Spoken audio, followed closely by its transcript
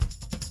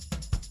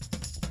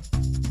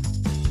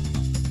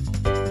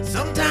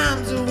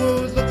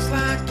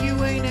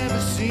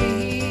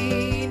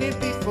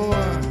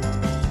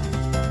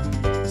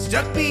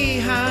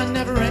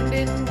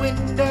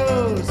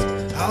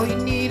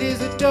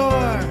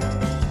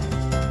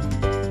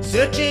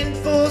searching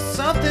for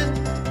something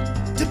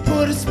to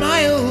put a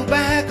smile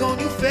back on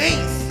your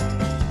face.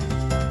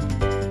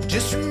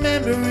 Just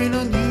remember, in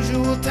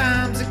unusual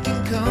times, it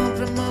can come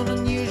from an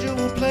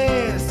unusual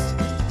place.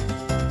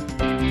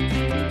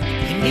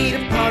 You need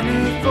a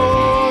partner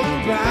for the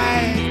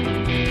ride,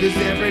 'cause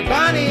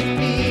everybody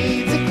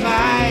needs a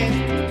Clyde.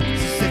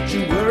 So set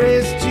your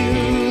worries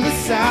to the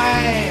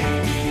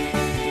side.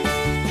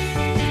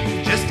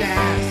 Just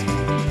ask,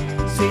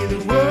 say the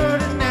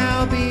word and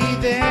I'll be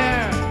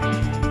there.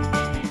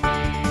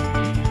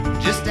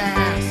 Just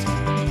ask,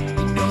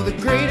 you know the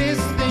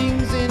greatest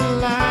things in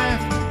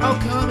life all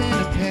come in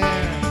a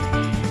pair.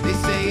 They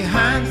say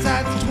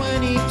hindsight's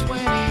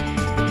 20/20,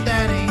 but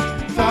that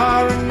ain't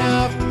far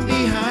enough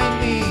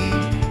behind me.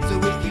 So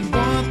if you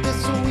want the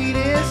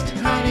sweetest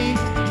honey,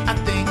 I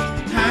think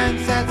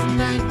hindsight's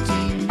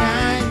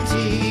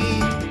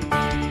 1990.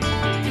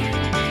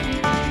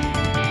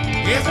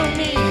 There's no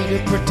need to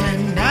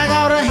pretend I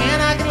got a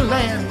hand I can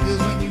lend, 'cause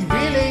when you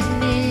really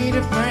need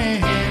a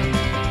friend,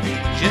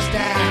 just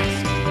ask.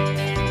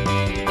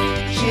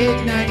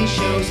 Shit 90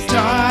 shows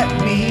taught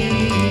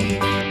me.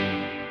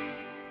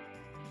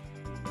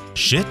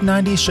 Shit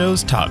 90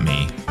 Shows Taught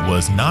Me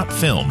was not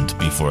filmed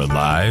before a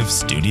live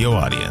studio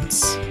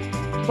audience.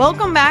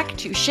 Welcome back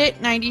to Shit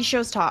 90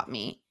 Shows Taught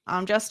Me.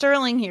 I'm Jess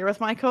Sterling here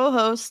with my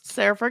co-host,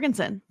 Sarah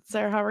Ferguson.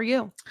 Sarah, how are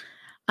you?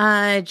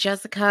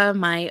 Jessica,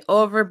 my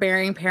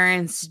overbearing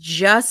parents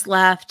just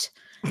left.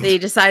 They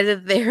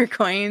decided they were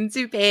going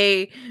to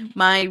pay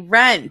my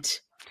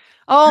rent.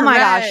 Oh my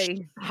gosh,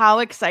 Hooray. how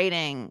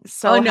exciting.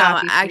 So no,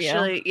 happy for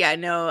actually,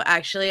 you.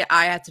 actually,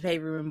 I have to pay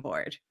room and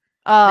board.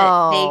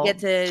 Oh, They get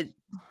to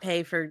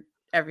pay for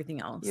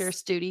everything else. what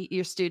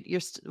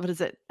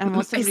is it? I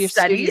almost said My your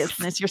studies?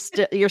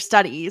 studiousness, your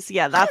studies.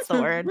 Yeah, that's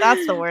the word.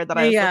 That's the word that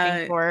I was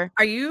looking for.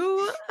 Are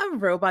you a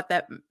robot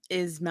that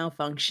is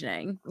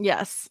malfunctioning?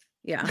 Yes.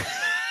 Yeah.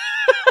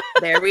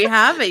 There we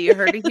have it. You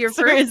heard it here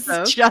Answer first, is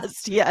folks.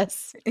 just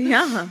yes.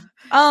 Yeah.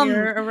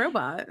 You're a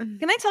robot.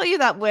 Can I tell you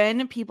that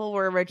when people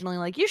were originally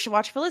like, you should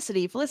watch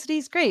Felicity.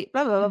 Felicity's great,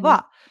 blah, blah, blah,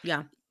 blah.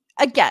 Yeah.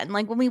 Again,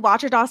 like when we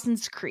watch a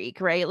Dawson's Creek,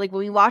 right? Like when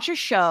we watch a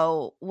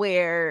show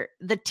where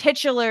the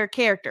titular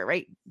character,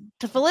 right?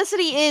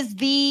 Felicity is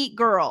the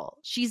girl.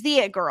 She's the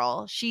it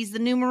girl. She's the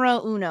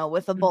numero uno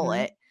with a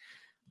bullet.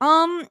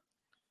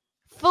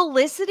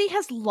 Felicity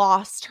has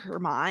lost her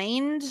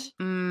mind.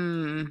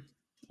 Yeah.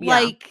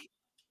 Like,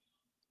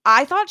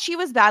 I thought she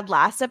was bad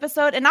last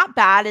episode, and not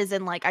bad as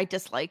in like I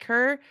dislike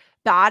her.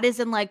 Bad as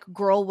in like,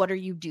 girl, what are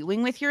you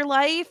doing with your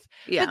life?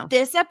 Yeah. But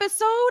this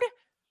episode,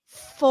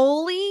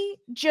 fully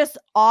just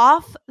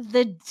off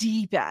the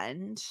deep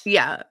end.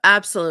 Yeah,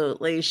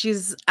 absolutely.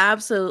 She's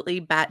absolutely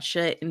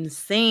batshit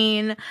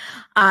insane.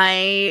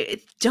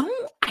 I don't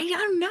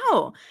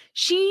know.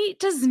 She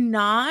does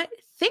not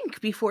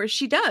think before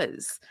she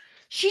does.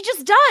 She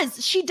just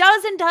does. She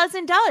does and does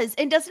and does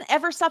and doesn't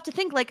ever stop to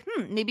think like,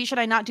 maybe should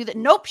I not do that?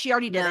 Nope, she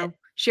already did it.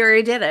 She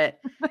already did it.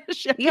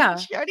 She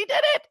already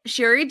did it.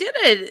 She already did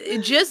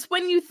it. Just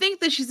when you think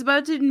that she's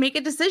about to make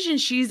a decision,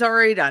 she's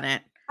already done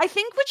it. I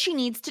think what she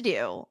needs to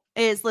do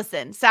is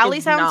listen.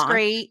 Sally sounds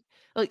great.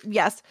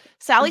 Yes,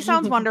 Sally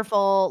sounds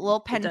wonderful.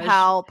 Little pen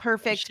pal,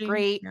 perfect,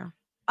 great. Yeah.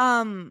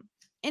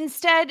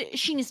 Instead,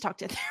 she needs to talk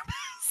to a therapist.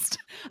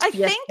 I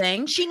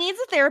think she needs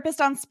a therapist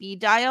on speed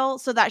dial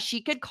so that she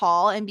could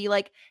call and be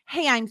like,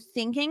 "Hey, I'm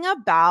thinking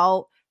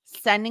about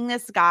sending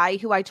this guy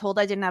who I told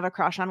I didn't have a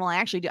crush on. Well, I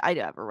actually do. I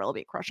do have a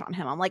really big crush on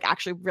him. I'm like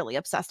actually really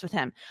obsessed with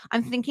him.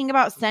 I'm thinking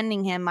about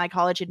sending him my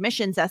college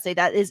admissions essay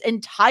that is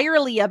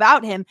entirely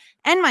about him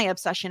and my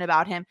obsession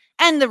about him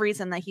and the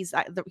reason that he's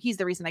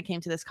the reason I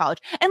came to this college."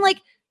 And like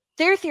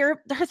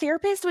her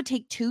therapist would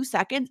take 2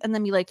 seconds and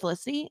then be like,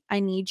 "Felicity,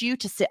 I need you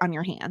to sit on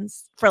your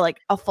hands for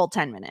like a full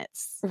 10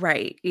 minutes.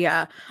 Right.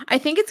 Yeah. I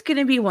think it's going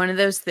to be one of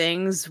those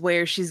things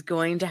where she's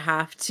going to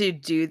have to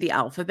do the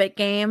alphabet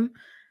game.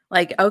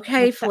 Like,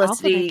 okay,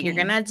 Felicity, you're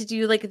going to have to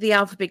do like the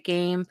alphabet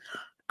game.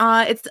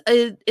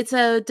 It's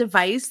a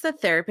device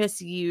that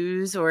therapists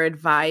use or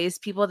advise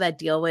people that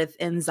deal with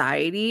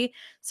anxiety.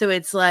 So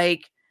it's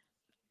like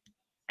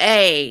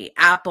A,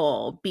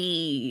 apple,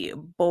 B,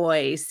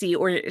 boy, C,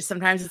 or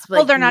sometimes it's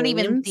like they're not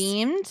even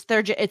themed.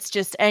 It's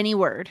just any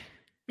word.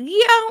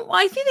 Yeah, well,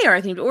 I think they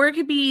are themed. Or it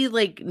could be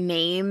like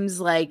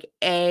names like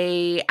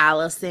A,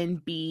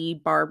 Allison, B,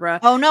 Barbara.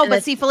 Oh no,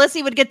 but see,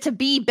 Felicity would get to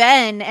be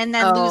Ben and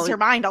then lose her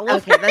mind all over.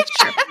 Okay, that's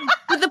true.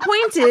 But the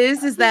point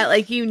is that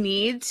like you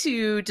need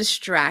to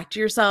distract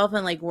yourself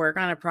and like work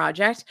on a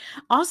project.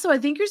 Also, I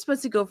think you're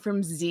supposed to go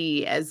from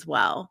Z as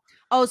well.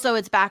 Oh, so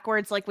it's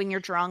backwards, like when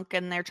you're drunk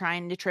and they're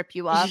trying to trip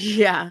you up.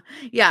 Yeah.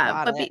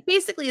 But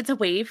basically, it's a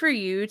way for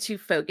you to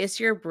focus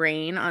your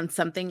brain on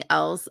something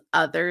else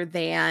other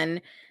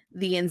than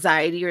the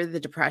anxiety or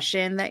the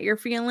depression that you're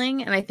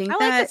feeling. And I think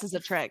this is a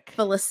trick.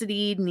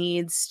 Felicity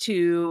needs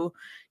to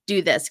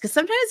do this because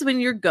sometimes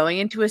when you're going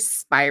into a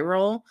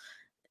spiral,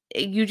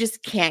 you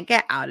just can't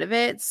get out of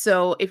it.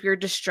 So if you're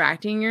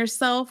distracting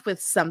yourself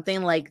with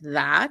something like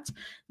that,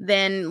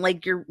 then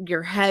like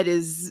your head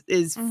is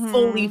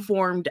fully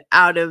formed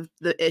out of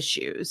the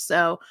issue.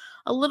 So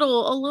a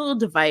little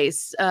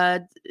device.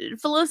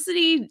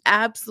 Felicity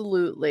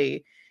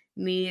absolutely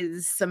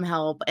needs some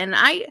help. And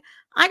I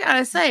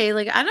gotta say,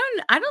 like, I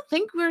don't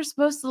think we're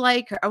supposed to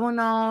like her. Oh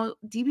no,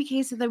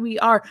 DBK said that we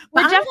are.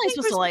 We're definitely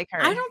supposed to like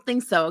her. I don't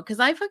think so, because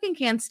I fucking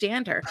can't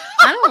stand her.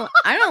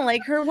 I don't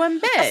like her one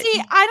bit.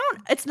 See,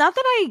 it's not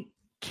that I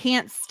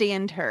can't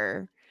stand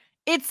her.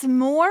 It's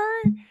more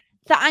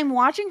that I'm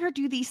watching her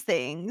do these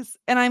things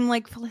and I'm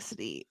like,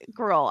 Felicity,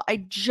 girl,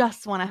 I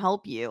just want to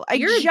help you.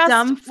 You're just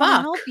dumb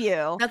fuck. Help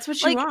you. That's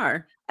what you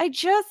are. I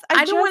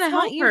don't want to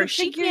help her.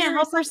 She can't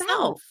help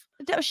herself.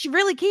 She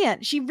really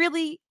can't. She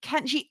really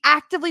can't. She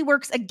actively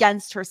works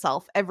against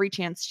herself every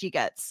chance she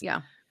gets.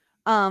 Yeah.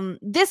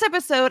 This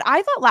episode,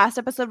 I thought last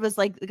episode was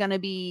like gonna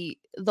be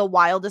the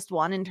wildest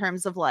one in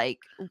terms of like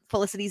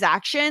Felicity's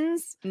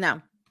actions.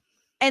 No.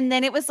 And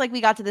then it was like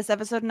we got to this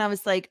episode and I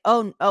was like,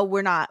 oh,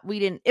 we're not. We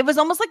didn't. It was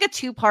almost like a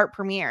 2-part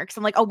premiere because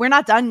I'm like, oh, we're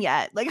not done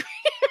yet. Like,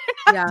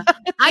 yeah.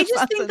 I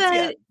just think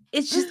that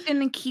it's just going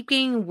to keep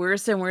getting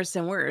worse and worse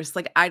and worse.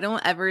 Like, I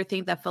don't ever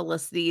think that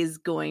Felicity is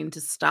going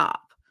to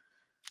stop.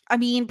 I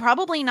mean,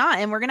 probably not.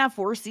 And we're going to have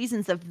 4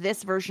 seasons of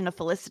this version of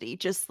Felicity.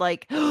 Just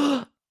like,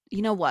 you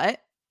know what?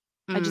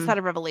 I just had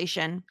a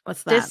revelation.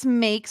 What's that? This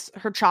makes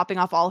her chopping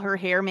off all her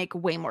hair make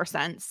way more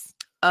sense.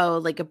 Oh,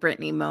 like a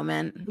Britney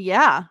moment.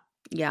 Yeah.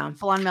 Yeah.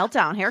 Full on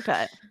meltdown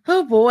haircut.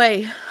 Oh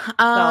boy.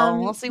 So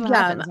we'll see what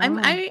happens.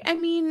 I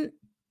mean,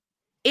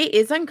 it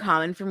is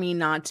uncommon for me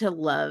not to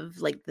love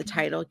like the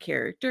title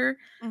character,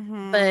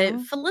 but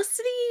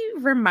Felicity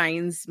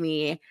reminds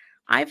me,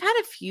 I've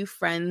had a few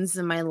friends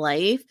in my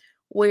life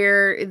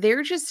where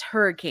they're just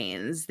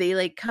hurricanes. They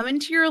like come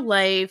into your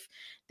life,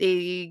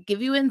 they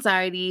give you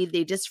anxiety,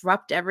 they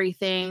disrupt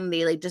everything,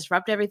 they like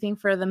disrupt everything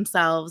for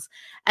themselves,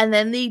 and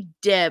then they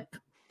dip.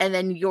 And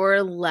then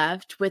you're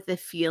left with a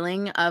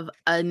feeling of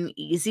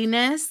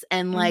uneasiness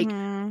and like,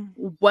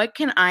 what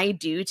can I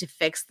do to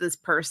fix this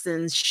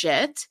person's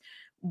shit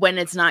when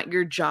it's not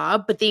your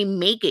job? But they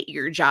make it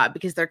your job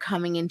because they're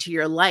coming into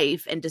your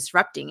life and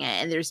disrupting it.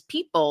 And there's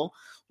people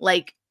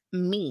like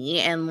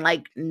me and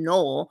like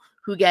Noel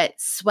who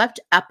get swept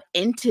up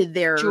into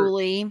their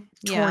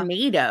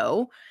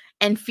tornado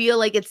and feel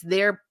like it's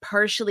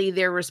partially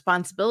their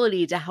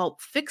responsibility to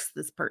help fix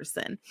this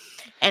person.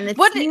 And it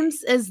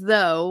seems as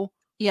though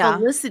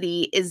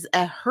Felicity is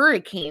a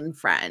hurricane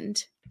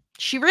friend.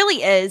 She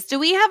really is. Do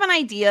we have an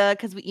idea?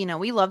 Because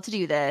we love to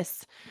do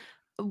this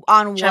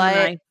on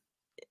Gemini.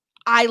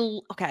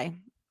 Okay.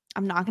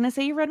 I'm not gonna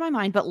say you read my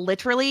mind, but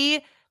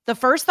literally the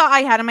first thought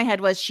I had in my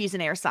head was she's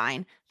an air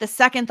sign. The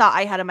second thought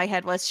I had in my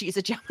head was she's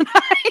a Gemini.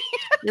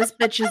 This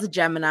bitch is a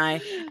Gemini.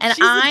 And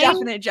she's a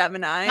definite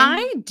Gemini.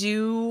 I don't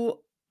know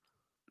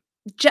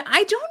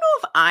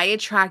if I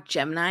attract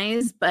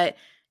Geminis, but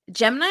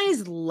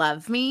Geminis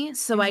love me.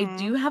 So I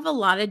do have a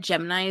lot of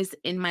Geminis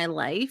in my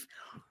life,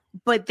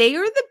 but they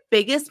are the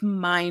biggest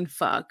mind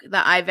fuck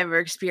that I've ever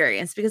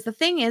experienced. Because the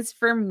thing is,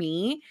 for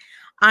me,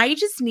 I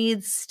just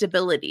need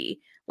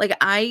stability. Like,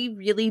 I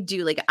really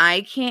do. Like,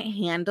 I can't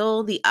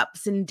handle the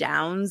ups and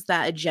downs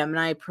that a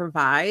Gemini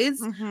provides.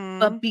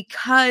 But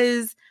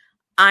because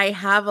I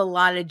have a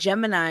lot of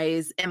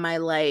Geminis in my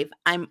life,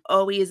 I'm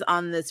always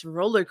on this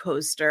roller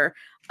coaster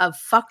of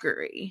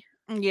fuckery.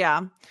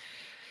 Yeah.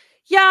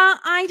 Yeah,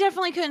 I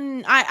definitely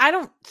couldn't. I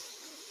don't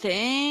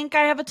think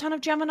I have a ton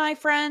of Gemini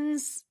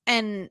friends,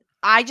 and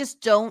I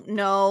just don't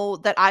know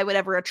that I would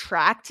ever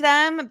attract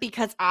them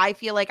because I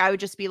feel like I would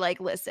just be like,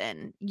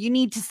 listen, you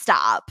need to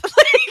stop.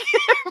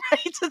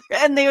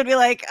 And they would be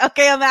like,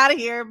 okay, I'm out of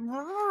here.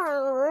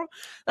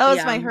 That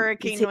was my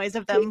hurricane noise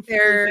of them.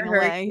 They're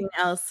hurricane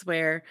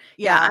elsewhere.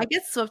 Yeah, I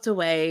get swept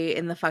away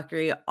in the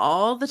fuckery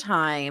all the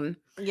time.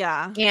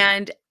 Yeah.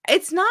 And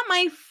it's not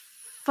my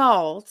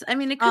fault. I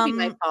mean, it could be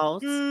my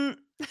fault.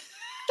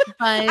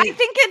 But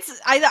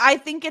I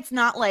think it's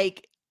not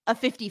like a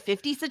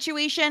 50-50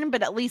 situation,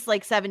 but at least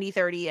like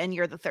 70-30 and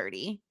you're the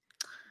 30.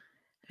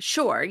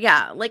 Sure.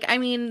 Yeah. Like, I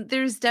mean,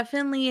 there's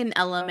definitely an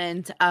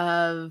element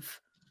of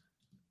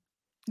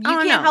you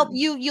can't help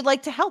you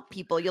like to help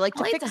people. You like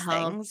to fix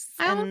things.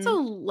 I also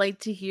like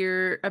to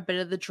hear a bit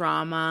of the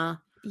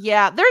drama.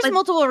 Yeah. There's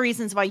multiple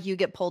reasons why you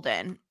get pulled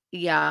in.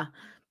 Yeah.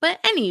 But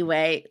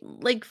anyway,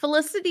 like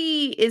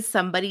Felicity is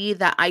somebody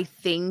that I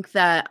think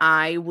that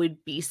I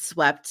would be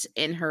swept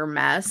in her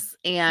mess.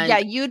 And yeah,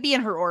 you'd be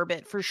in her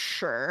orbit for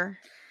sure.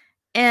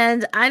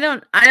 And I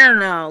don't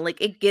know, like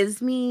it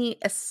gives me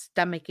a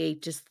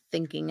stomachache just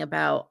thinking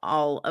about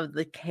all of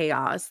the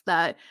chaos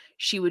that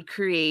she would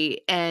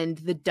create and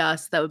the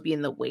dust that would be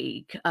in the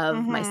wake of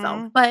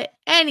myself. But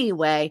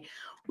anyway,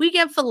 we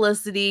get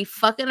Felicity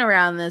fucking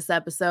around this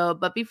episode.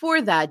 But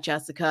before that,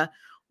 Jessica,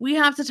 we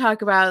have to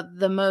talk about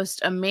the most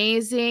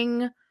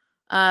amazing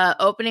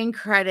opening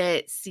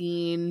credit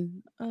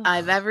scene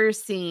I've ever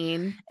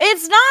seen.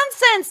 It's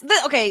nonsense.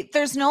 Okay,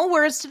 there's no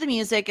words to the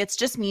music. It's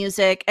just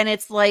music. And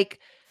it's like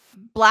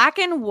black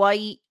and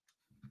white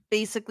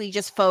basically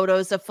just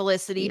photos of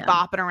Felicity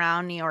bopping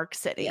around New York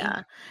City.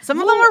 Yeah.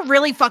 Some of them are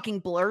really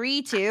fucking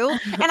blurry too.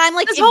 And I'm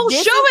like, this whole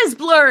show is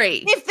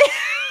blurry.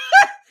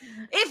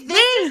 If this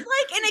is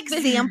like an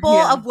example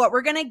of what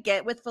we're gonna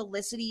get with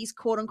Felicity's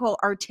quote unquote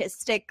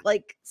artistic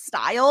like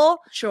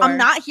style, I'm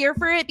not here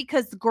for it,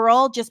 because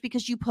girl, just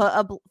because you put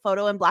a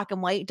photo in black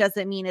and white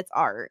doesn't mean it's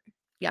art.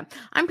 Yeah,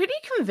 I'm pretty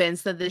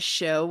convinced that this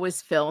show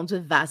was filmed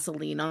with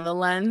Vaseline on the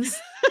lens,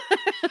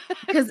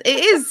 because it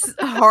is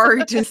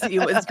hard to see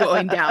what's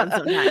going down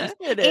sometimes.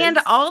 And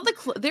all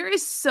the there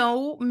is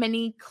so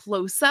many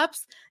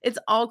close-ups. It's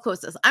all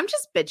close-ups. I'm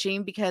just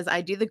bitching because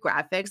I do the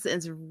graphics, and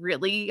it's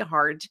really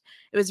hard.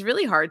 It was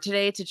really hard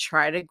today to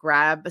try to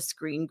grab a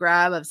screen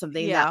grab of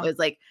something that was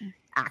like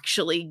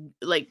actually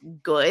like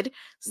good.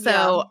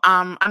 So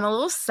I'm a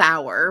little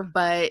sour,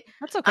 but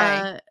that's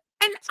okay.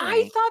 And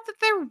I thought that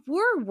there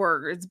were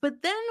words,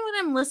 but then when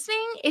I'm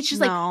listening, it's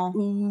just like,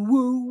 ooh,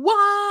 woo,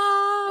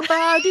 wah,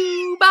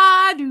 ba-doo,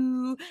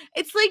 ba-doo.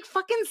 It's like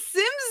fucking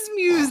Sims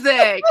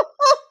music.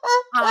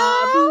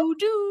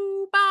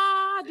 Ba-boo-doo,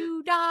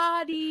 ba-doo,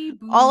 da-dee,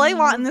 boo. All I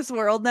want in this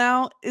world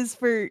now is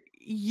for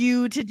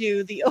you to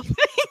do the opening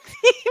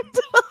theme.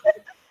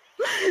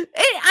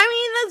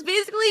 That's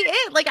basically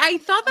it. Like, I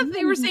thought that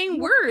they were saying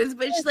words,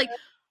 but it's just like,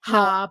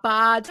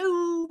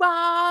 ha-ba-doo,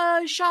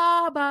 ba,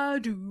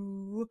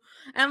 sha-ba-doo.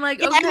 And I'm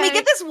like, okay. And we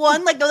get this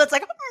one, like, that's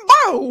like,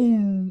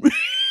 boom.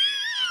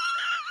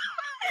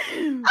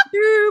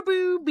 Boo,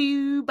 boo,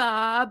 boo,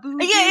 ba, boo.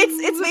 Yeah,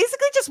 it's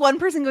basically just one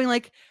person going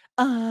like,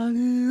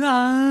 and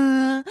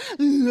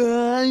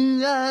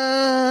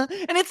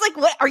it's like,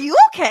 what? Are you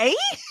okay?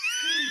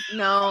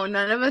 No,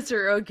 none of us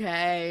are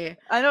okay.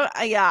 I don't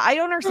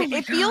understand.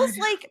 It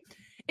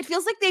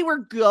feels like they were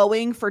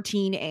going for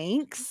teen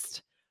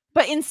angst,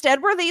 but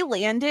instead where they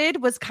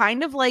landed was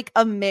kind of like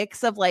a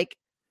mix of like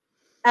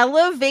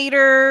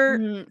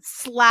elevator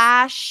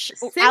slash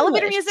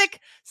elevator music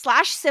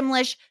slash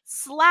Simlish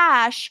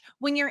slash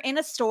when you're in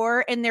a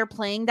store and they're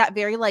playing that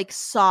very like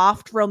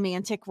soft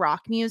romantic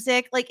rock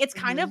music. Like it's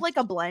kind of like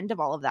a blend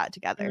of all of that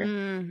together.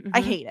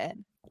 I hate it.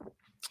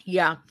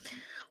 Yeah.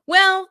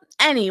 Well,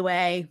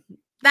 anyway,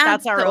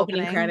 that's our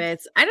opening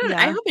credits.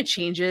 I hope it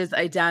changes.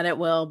 I doubt it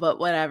will, but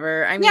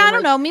whatever. I mean, I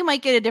don't know. We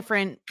might get a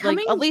different,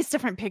 at least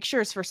different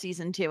pictures for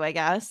season 2, I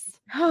guess.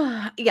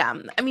 Yeah.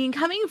 I mean,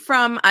 coming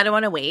from I Don't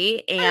Want to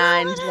Wait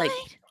and like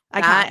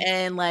that,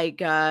 and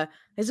like as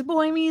a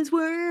boy means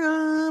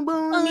world,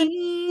 boy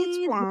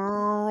means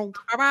world.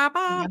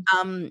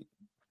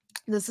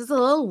 This is a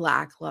little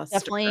lackluster.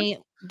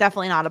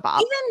 Definitely not a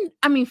bop. Even,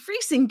 I mean,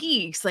 Freaks and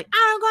Geeks, like,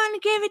 I'm going to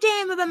give a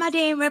damn about my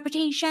damn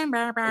reputation.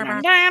 Blah, blah,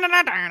 blah.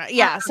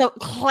 Yeah, so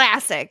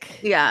classic.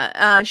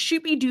 Yeah,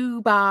 Shoopy Doo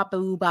Ba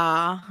Boo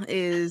Ba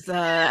is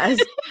my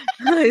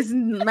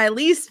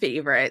least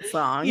favorite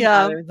song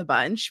out of the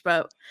bunch.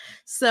 But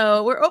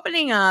so we're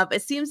opening up.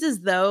 It seems as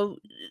though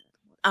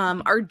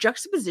our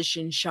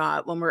juxtaposition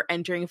shot when we're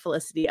entering a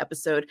Felicity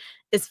episode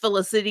is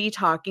Felicity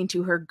talking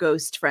to her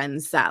ghost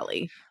friend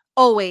Sally.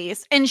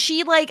 Always. And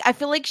she I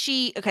feel like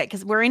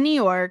because we're in New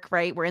York,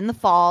 right? We're in the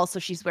fall. So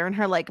she's wearing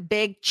her like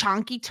big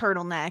chunky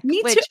turtleneck.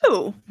 Me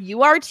too.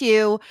 You are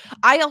too.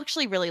 I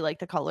actually really like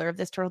the color of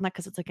this turtleneck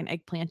because it's like an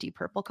eggplanty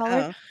purple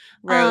color.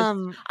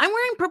 I'm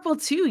wearing purple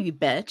too, you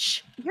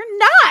bitch. You're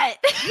not.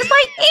 Yes,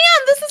 I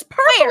am. This is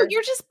purple. Where?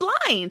 You're just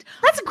blind.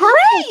 That's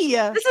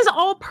gray. This is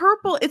all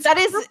purple.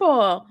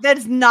 Purple. That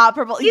is not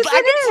purple. Yes,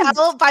 I can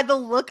tell by the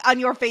look on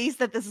your face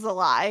that this is a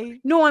lie.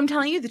 No, I'm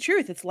telling you the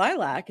truth. It's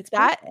lilac. It's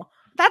purple.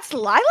 That's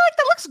lilac?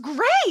 That looks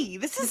gray.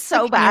 This is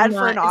so bad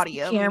for an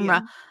audio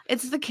camera.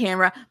 It's the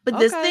camera. But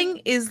this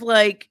thing is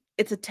like,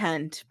 it's a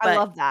tent. But I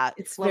love that.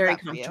 It's very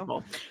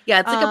comfortable.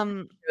 Yeah, it's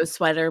like a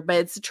sweater, but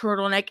it's a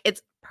turtleneck.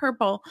 It's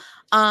purple.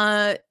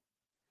 But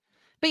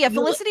yeah,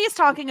 Felicity is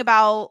talking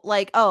about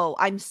like,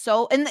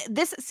 and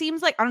this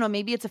seems like, I don't know,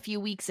 maybe it's a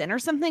few weeks in or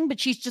something, but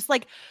she's just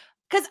like,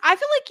 because I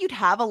feel like you'd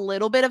have a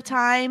little bit of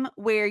time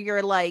where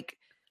you're like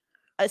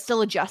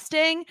still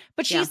adjusting,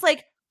 but she's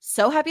like,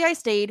 so happy I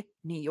stayed.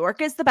 New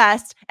York is the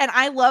best. And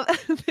I love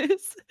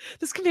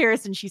this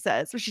comparison she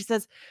says, where she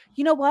says,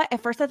 you know what?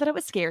 At first I thought it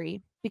was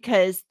scary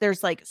because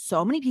there's like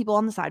so many people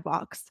on the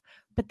sidewalks.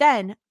 But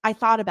then I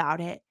thought about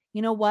it.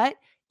 You know what?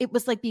 It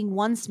was like being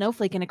one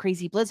snowflake in a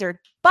crazy blizzard,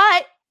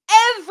 but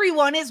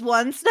everyone is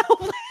one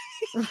snowflake.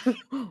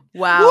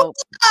 Wow.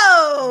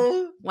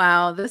 Whoa.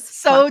 Wow. This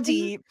so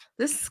deep.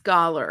 This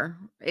scholar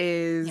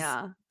is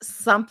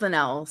something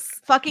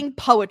else. Fucking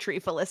poetry,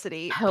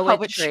 Felicity.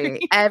 Poetry.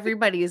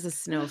 Everybody is a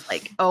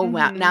snowflake. Oh,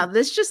 wow. Now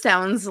this just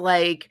sounds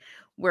like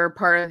we're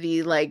part of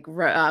the like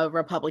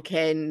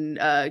Republican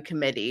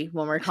committee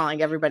when we're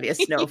calling everybody a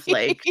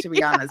snowflake, to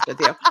be honest with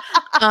you.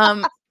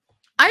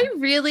 I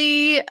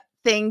really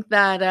think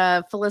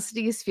that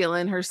Felicity is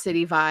feeling her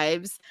city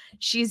vibes.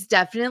 She's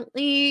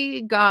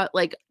definitely got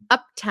like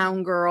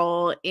uptown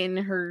girl in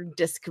her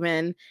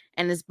Discman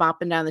and is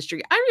bopping down the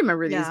street. I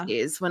remember these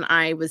days when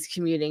I was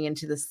commuting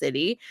into the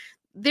city.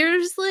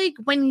 there's like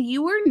when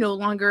you are no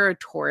longer a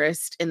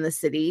tourist in the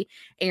city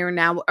and you're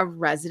now a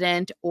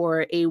resident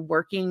or a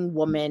working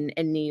woman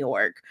in New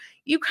York,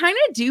 you kind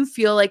of do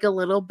feel like a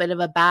little bit of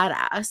a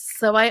badass.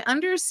 So I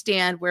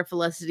understand where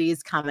Felicity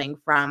is coming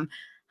from,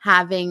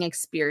 having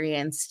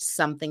experienced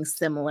something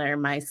similar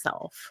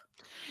myself.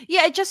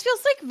 Yeah, it just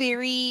feels like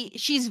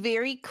she's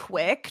very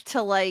quick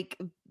to like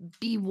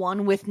be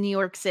one with New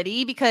York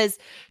City because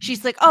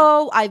she's like,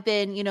 oh, I've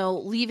been,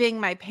 leaving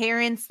my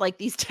parents like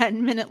these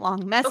 10-minute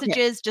long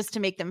messages just to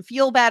make them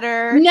feel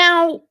better.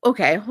 Now,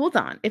 okay, hold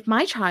on. If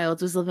my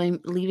child was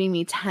leaving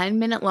me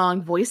 10-minute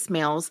long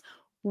voicemails,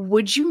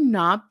 would you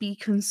not be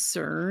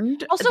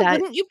concerned? Also,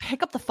 wouldn't you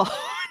pick up the phone?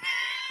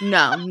 No.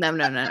 I would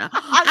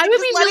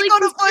be really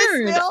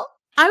concerned.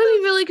 I would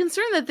be really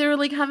concerned that they're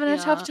like having a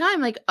tough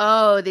time. Like,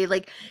 oh, they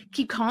like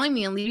keep calling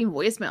me and leaving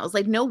voicemails.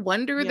 Like, no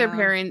wonder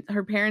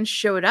her parents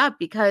showed up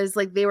because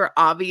like they were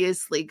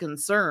obviously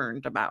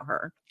concerned about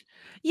her.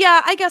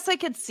 Yeah, I guess I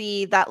could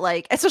see that,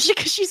 like, especially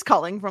because she's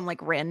calling from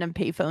like random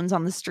payphones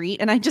on the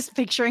street, and I'm just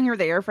picturing her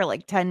there for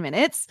like 10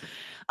 minutes.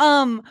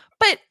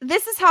 But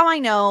this is how I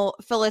know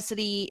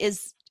Felicity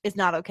is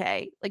not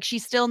okay. Like,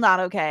 she's still not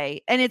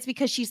okay, and it's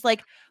because she's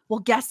like, well,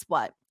 guess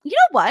what? You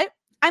know what?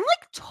 I'm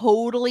like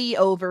totally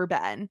over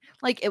Ben.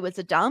 Like, it was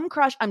a dumb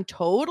crush. I'm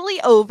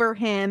totally over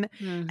him.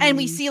 Mm-hmm. And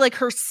we see like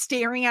her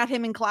staring at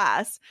him in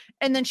class.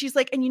 And then she's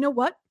like, and you know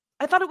what?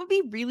 I thought it would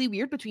be really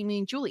weird between me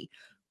and Julie.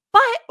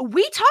 But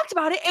we talked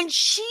about it and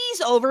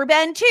she's over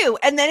Ben too.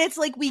 And then it's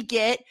like we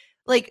get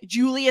like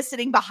Julia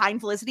sitting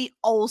behind Felicity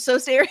also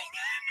staring.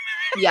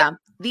 Yeah.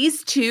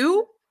 These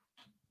two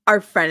are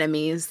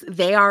frenemies.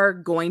 They are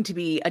going to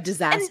be a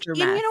disaster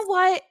mess. And you know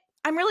what?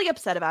 I'm really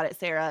upset about it,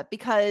 Sarah,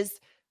 because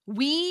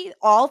we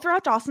all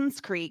throughout Dawson's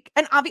Creek,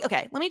 and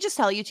okay, let me just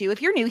tell you too,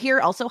 if you're new here,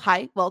 also,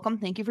 hi, welcome,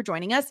 thank you for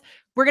joining us.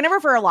 We're going to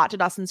refer a lot to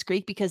Dawson's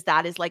Creek because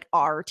that is like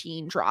our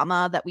teen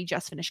drama that we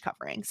just finished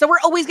covering. So we're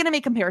always going to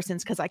make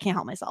comparisons because I can't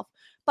help myself.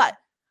 But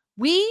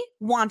we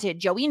wanted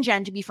Joey and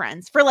Jen to be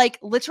friends for like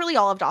literally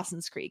all of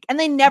Dawson's Creek, and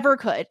they never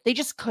could. They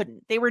just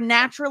couldn't. They were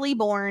naturally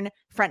born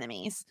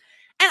frenemies.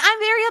 And I'm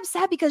very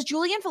upset because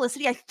Julie and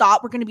Felicity, I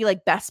thought were going to be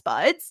like best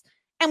buds,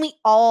 and we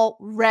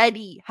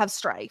already have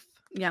strife.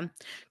 Yeah.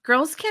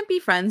 Girls can't be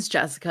friends,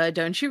 Jessica.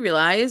 Don't you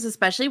realize?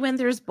 Especially when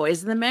there's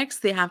boys in the mix,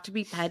 they have to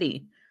be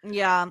petty.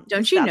 Yeah.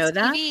 Don't you know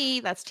that?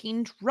 TV, that's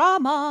teen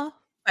drama.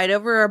 Fight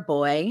over a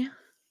boy.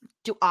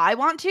 Do I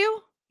want to?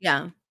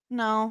 Yeah.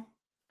 No.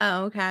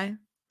 Oh, okay.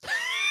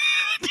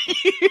 Do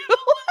you?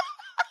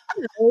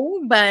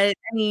 No, but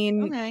I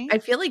mean, okay. I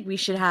feel like we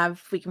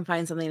can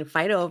find something to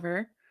fight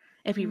over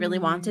if we really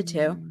wanted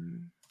to.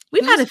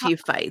 We've had a few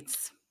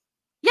fights.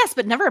 Yes,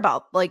 but never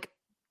about like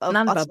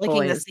not about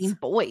liking the same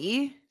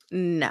boy.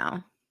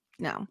 No.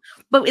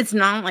 But it's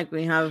not like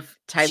we have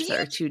types that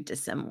are too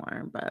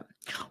dissimilar. But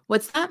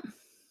what's that?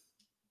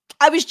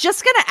 I was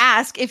just gonna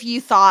ask if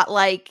you thought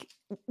like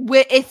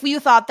if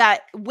you thought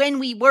that when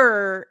we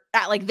were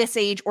at like this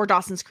age or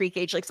Dawson's Creek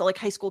age, like so like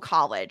high school,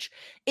 college,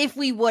 if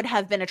we would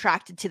have been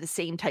attracted to the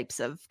same types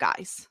of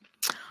guys.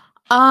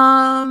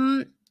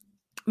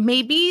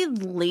 Maybe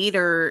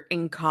later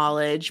in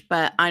college,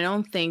 but I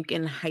don't think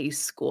in high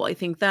school. I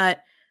think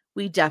that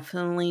we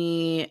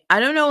definitely, I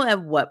don't know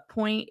at what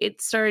point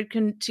it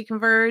started to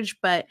converge,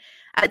 but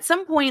at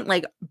some point,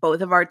 like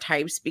both of our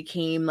types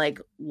became like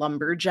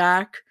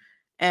lumberjack,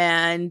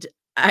 and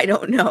I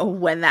don't know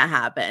when that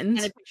happened. And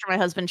I picture my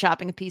husband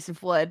chopping a piece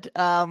of wood.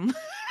 Yeah,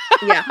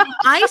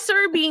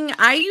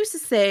 I used to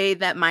say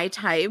that my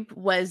type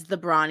was the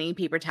brawny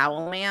paper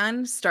towel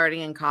man starting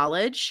in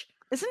college.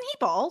 Isn't he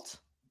bald?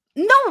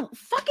 No,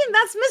 fucking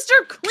that's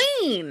Mr.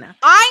 Clean.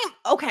 I'm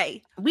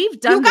okay. We've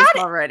done this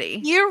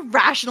already. You're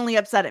rationally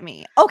upset at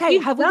me. Okay,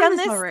 have we done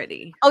this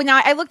already? Oh,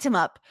 now I looked him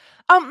up.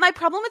 My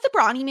problem with the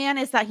brawny man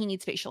is that he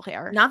needs facial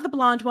hair. Not the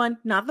blonde one.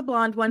 No,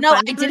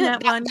 I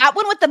didn't. That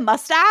one with the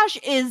mustache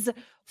is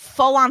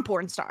full on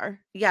porn star.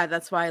 Yeah,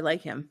 that's why I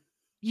like him.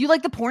 You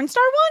like the porn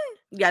star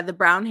one? Yeah, the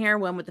brown hair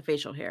one with the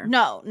facial hair.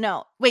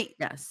 No. Wait.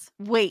 Yes.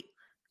 Wait.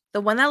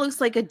 The one that looks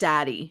like a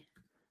daddy.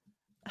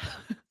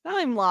 Now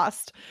I'm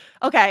lost.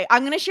 Okay,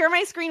 I'm gonna share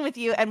my screen with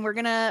you, and we're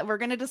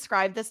gonna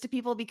describe this to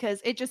people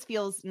because it just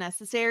feels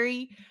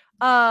necessary.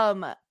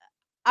 I'm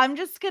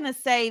just gonna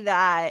say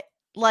that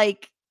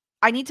like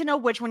I need to know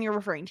which one you're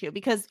referring to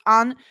because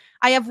I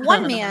have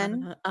one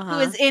man who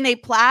is in a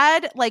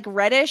plaid like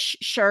reddish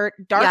shirt,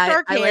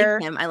 dark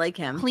hair. I like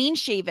him. Clean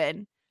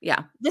shaven.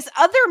 Yeah. This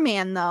other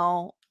man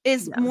though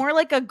is more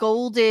like a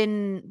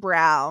golden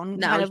brown.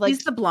 No, kind of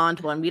he's the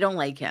blonde one. We don't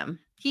like him.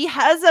 He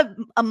has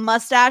a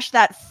mustache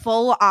that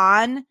full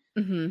on.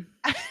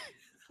 Mm-hmm.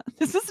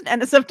 This is an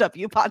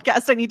NSFW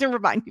podcast. I need to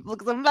remind people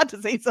because I'm about to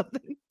say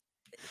something.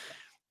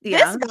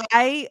 Yeah. This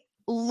guy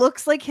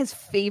looks like his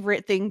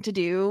favorite thing to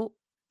do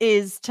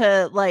is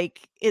to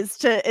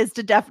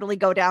definitely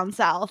go down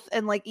south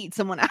and like eat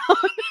someone out.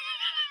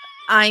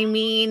 I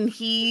mean,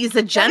 he's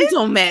a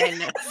gentleman,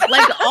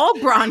 like all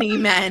brawny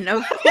men,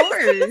 of course.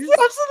 It's his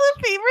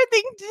absolute favorite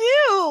thing to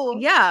do.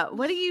 Yeah.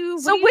 What are you?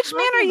 So, which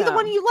man are you the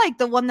one you like?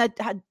 The one that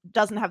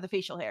doesn't have the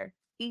facial hair?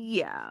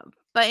 Yeah.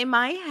 But in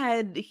my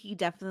head, they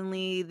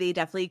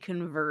definitely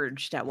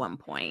converged at one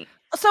point.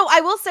 So I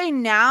will say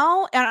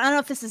now, and I don't know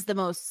if this is the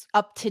most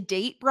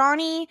up-to-date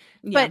Brawny,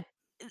 but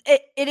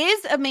it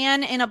is a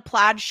man in a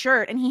plaid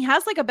shirt, and he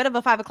has like a bit of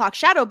a 5 o'clock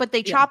shadow, but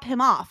they chop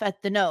him off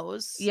at the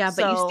nose. Yeah,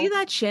 but you see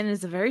that chin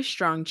is a very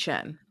strong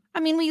chin. I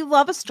mean, we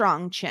love a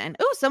strong chin.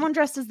 Oh, someone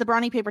dressed as the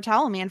Brawny paper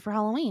towel man for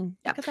Halloween.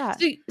 Look at that.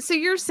 So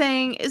you're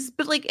saying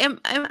but like, am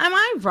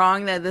I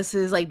wrong that this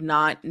is like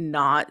not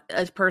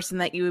a person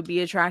that you would be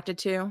attracted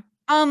to?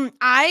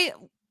 I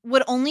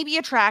would only be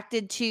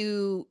attracted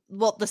to,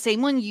 well, the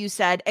same one you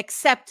said,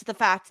 except the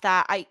fact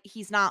that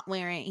he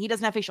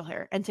doesn't have facial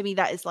hair, and to me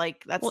that is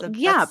like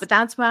but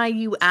that's why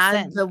you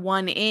add the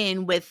one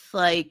in with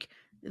like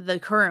the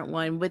current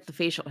one with the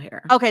facial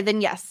hair. Okay,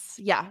 then yes,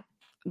 yeah.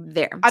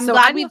 There. I'm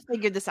glad we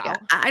figured this out. Yeah,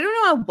 I don't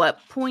know at what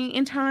point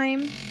in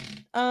time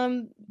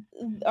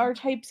our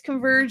types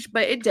converged,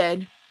 but it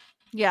did.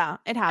 Yeah,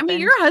 it happened. I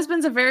mean, your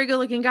husband's a very good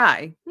looking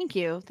guy. Thank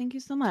you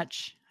so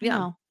much.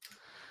 Yeah.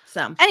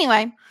 So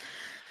anyway,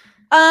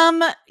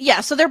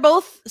 so they're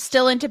both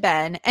still into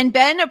Ben, and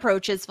Ben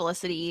approaches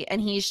Felicity, and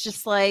he's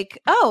just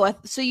like, "Oh,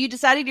 so you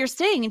decided you're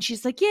staying?" And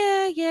she's like,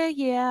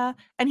 "Yeah."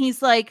 And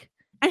he's like,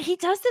 and he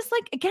does this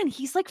like, again,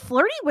 he's like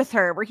flirty with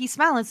her, where he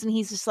smiles, and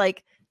he's just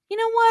like, "You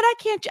know what?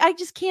 I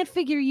just can't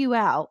figure you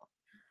out."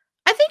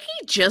 I think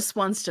he just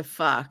wants to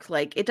fuck.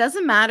 Like, it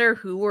doesn't matter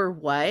who or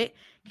what.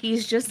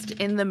 He's just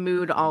in the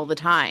mood all the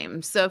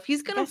time. So if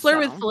he's going to flirt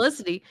with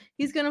Felicity,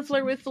 he's going to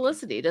flirt with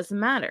Felicity. It doesn't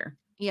matter.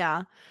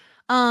 Yeah.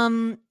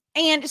 And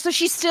so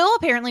she's still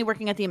apparently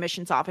working at the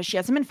admissions office. She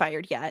hasn't been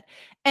fired yet.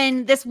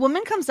 And this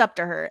woman comes up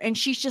to her, and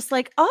she's just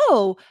like,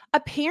 "Oh,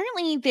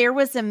 apparently there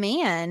was a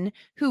man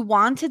who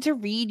wanted to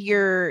read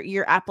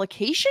your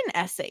obligation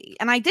essay."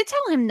 And I did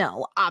tell him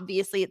no.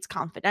 Obviously, it's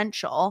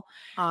confidential.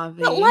 But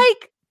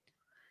like,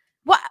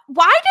 why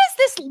does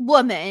this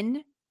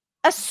woman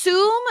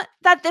assume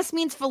that this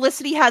means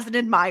Felicity has an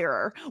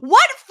admirer?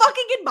 What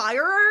fucking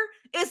admirer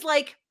is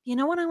like, "You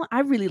know what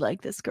I really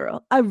like this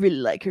girl. I really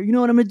like her. You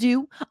know what I'm going to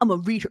do? I'm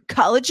going to read her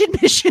college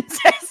admissions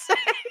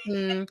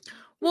essay."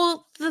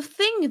 Well, the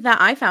thing that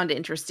I found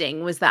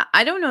interesting was that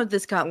I don't know if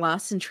this got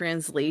lost in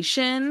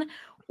translation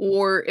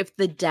or if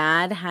the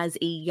dad has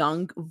a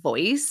young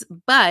voice,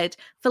 but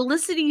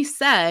Felicity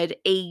said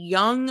a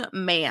young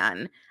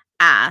man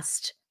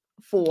asked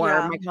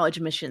for my college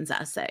admissions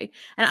essay.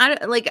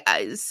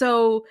 And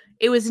so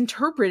it was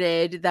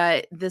interpreted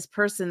that this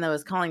person that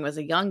was calling was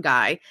a young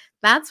guy.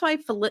 That's why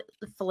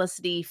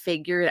Felicity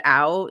figured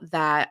out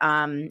that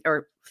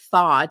or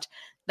thought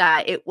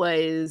that it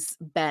was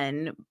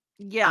Ben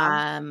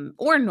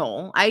or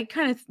Noel. I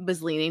kind of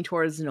was leaning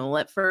towards Noel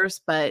at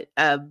first, but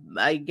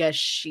I guess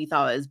she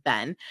thought it was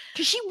Ben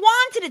because she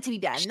wanted it to be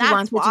Ben.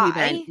 That's why. To be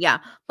Ben. Yeah,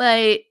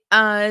 but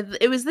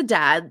it was the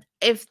dad.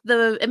 If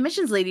the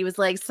admissions lady was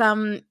like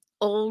some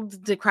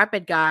old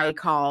decrepit guy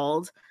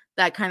called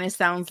that kind of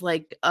sounds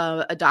like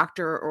a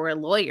doctor or a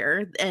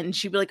lawyer, and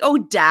she'd be like, "Oh,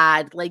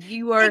 dad, like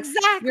you're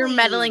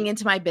meddling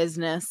into my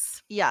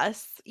business."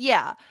 Yes.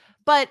 Yeah.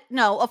 But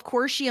no, of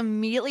course, she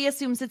immediately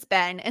assumes it's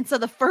Ben. And so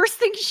the first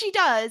thing she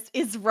does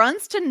is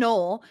runs to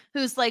Noel,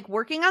 who's like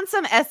working on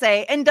some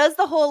essay, and does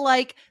the whole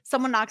like,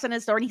 someone knocks on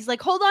his door and he's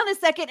like, "Hold on a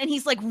second." And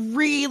he's like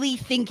really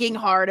thinking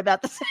hard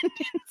about the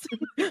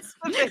sentence.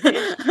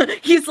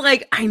 He's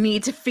like, "I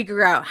need to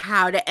figure out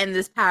how to end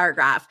this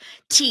paragraph.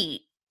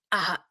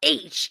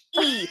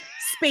 H-E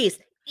space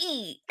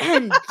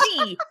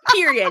E-N-D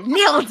period.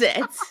 Nailed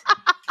it."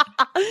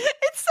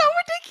 It's so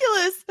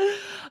ridiculous.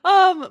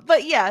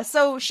 But yeah,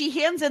 so she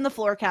hands in the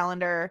floor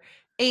calendar,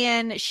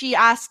 and she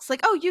asks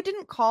like, "Oh, you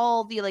didn't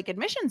call the like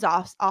admissions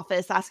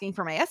office asking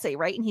for my essay,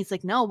 right?" And he's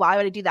like, "No, why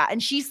would I do that?"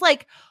 And she's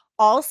like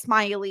all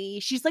smiley.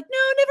 She's like,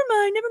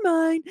 "No, never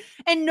mind."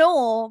 And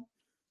Noel,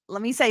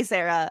 let me say,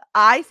 Sarah,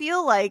 I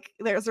feel like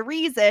there's a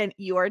reason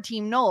you are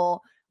team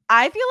Noel.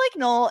 I feel like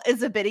Noel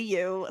is a bit of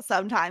you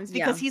sometimes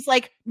because he's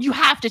like, "You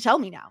have to tell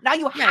me now. Now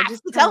you have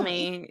to tell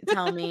me.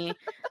 Tell me."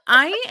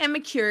 I am a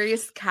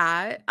curious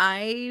cat.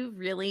 I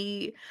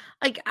really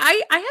like,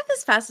 I have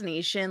this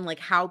fascination, like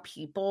how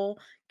people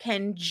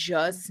can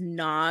just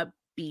not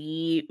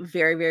be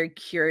very, very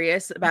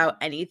curious about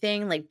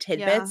anything, like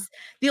tidbits.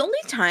 The only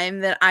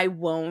time that I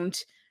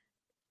won't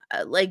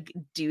like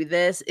do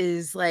this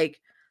is like,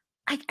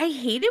 I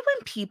hate it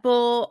when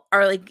people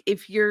are like,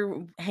 if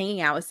you're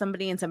hanging out with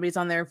somebody and somebody's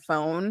on their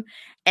phone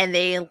and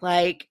they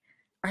like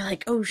are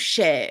like, "Oh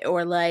shit,"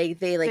 or like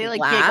they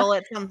laugh, giggle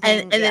at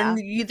something, and then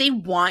they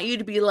want you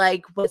to be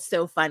like, "What's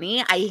so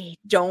funny?" I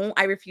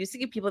refuse to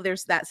give people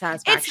that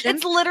satisfaction.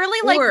 It's literally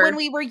like when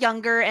we were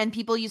younger and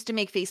people used to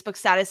make Facebook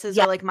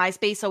statuses or like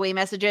MySpace away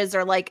messages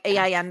or like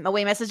AIM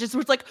away messages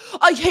where it's like,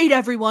 "I hate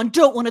everyone,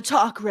 don't want to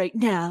talk right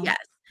now." Yes.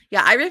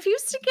 Yeah, I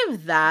refuse to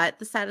give that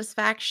the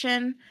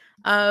satisfaction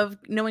of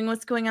knowing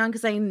what's going on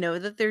because I know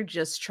that they're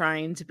just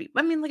trying to be.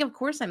 I mean, like, of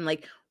course, I'm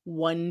like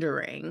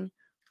wondering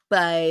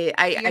But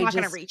you're not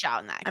going to reach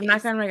out in that case. I'm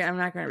not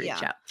gonna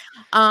reach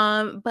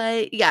out.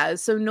 But yeah,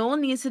 so Noel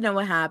needs to know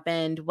what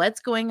happened,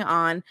 what's going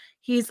on.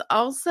 He's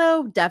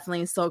also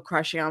definitely still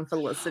crushing on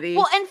Felicity.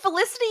 Well, and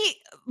Felicity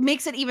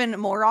makes it even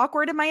more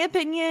awkward, in my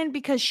opinion,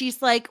 because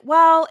she's like,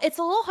 well, it's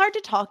a little hard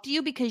to talk to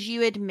you because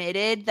you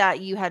admitted that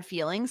you had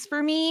feelings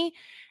for me.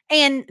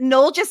 And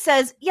Noel just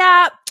says,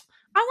 yeah,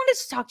 I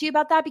wanted to talk to you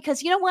about that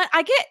because you know what?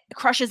 I get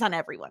crushes on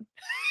everyone.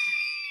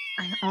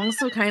 I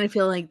also kind of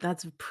feel like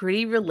that's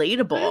pretty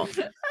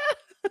relatable.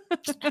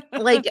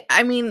 Like,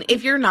 I mean,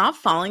 if you're not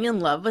falling in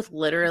love with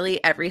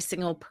literally every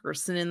single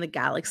person in the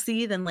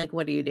galaxy, then like,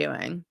 what are you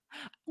doing?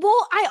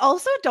 Well, I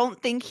also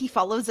don't think he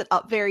follows it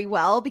up very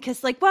well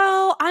because, like,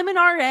 well, I'm an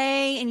RA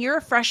and you're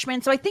a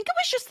freshman. So I think it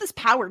was just this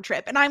power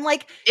trip. And I'm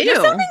like, you're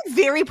sounding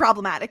very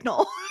problematic,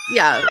 Noel.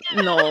 Yeah,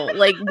 no,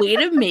 like, way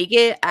to make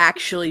it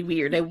actually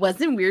weird. It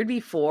wasn't weird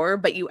before,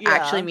 but you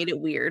actually made it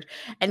weird.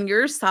 And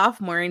you're a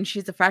sophomore and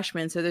she's a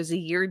freshman. So there's a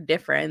year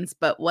difference.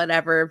 But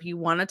whatever, if you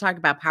want to talk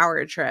about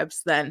power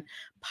trips, then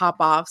pop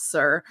off,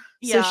 sir.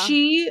 So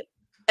she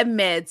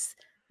admits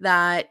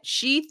that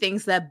she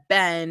thinks that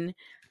Ben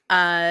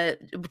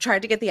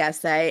tried to get the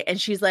essay, and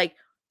she's like,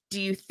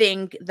 do you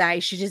think that I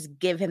should just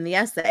give him the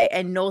essay?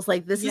 And Noel's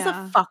like, this is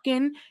a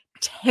fucking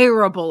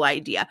terrible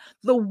idea,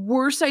 the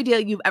worst idea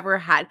you've ever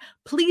had.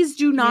 Please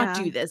do not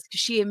do this, because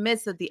she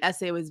admits that the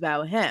essay was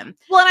about him.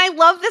 Well, and I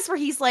love this where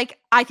he's like,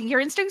 I think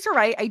your instincts are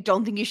right, I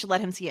don't think you should let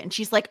him see it. And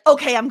she's like,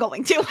 okay, I'm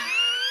going to.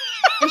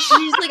 And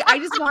she's like, I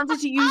just wanted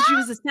to use you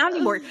as a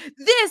sounding board.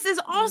 This is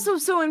also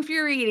so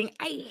infuriating.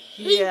 I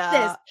hate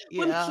this.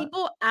 When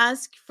people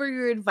ask for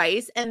your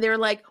advice and they're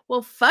like,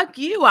 well, fuck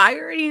you. I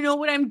already know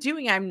what I'm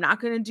doing. I'm not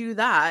going to do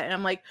that. And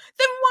I'm like,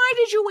 then why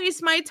did you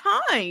waste my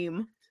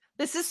time?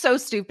 This is so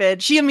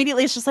stupid. She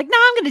immediately is just like, no,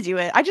 I'm going to do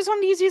it. I just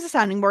wanted to use you as a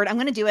sounding board. I'm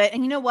going to do it.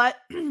 And you know what?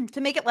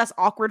 To make it less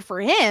awkward for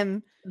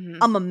him, I'm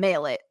going to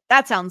mail it.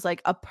 That sounds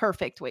like a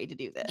perfect way to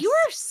do this. You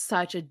are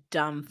such a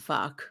dumb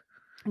fuck.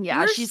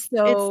 Yeah, she's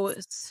so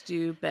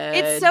stupid.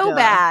 It's so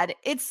bad.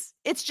 It's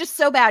just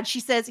so bad. She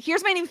says,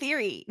 here's my new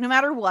theory. No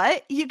matter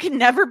what, you can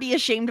never be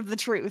ashamed of the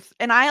truth.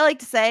 And I like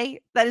to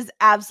say that is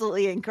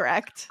absolutely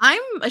incorrect. I'm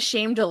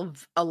ashamed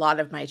of a lot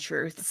of my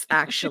truths,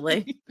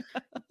 actually.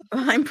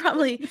 I'm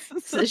probably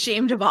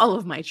ashamed of all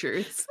of my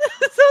truths.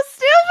 So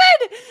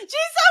stupid. She's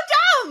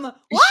so dumb.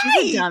 Why?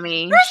 She's a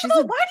dummy. First of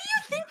all, why do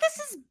you think this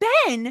is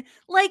Ben?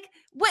 Like,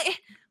 what?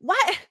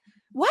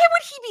 Why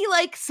would he be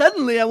like,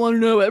 suddenly I want to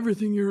know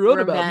everything you wrote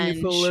about me,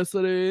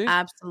 Felicity?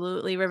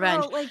 Absolutely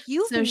revenge. Like,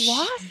 you've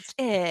lost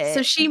it.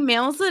 So she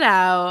mails it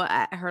out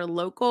at her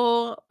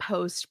local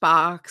post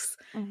box.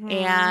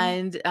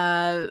 And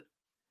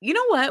you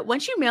know what?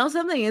 Once you mail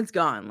something, it's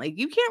gone. Like,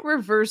 you can't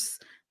reverse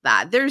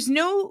that. There's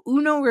no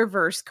Uno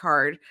reverse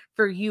card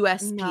for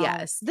USPS.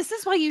 No. This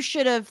is why you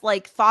should have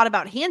like thought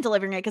about hand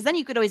delivering it, because then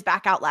you could always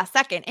back out last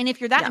second. And if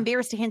you're that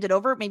embarrassed to hand it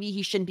over, maybe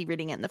he shouldn't be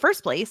reading it in the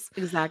first place.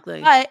 Exactly.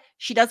 But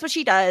she does what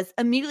she does,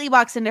 immediately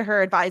walks into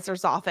her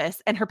advisor's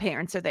office, and her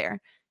parents are there.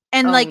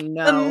 And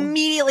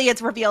immediately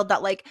it's revealed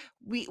that like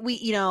we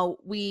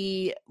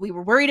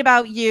were worried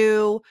about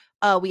you.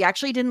 We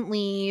actually didn't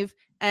leave,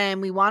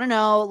 and we want to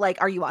know, like,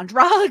 are you on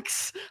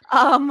drugs?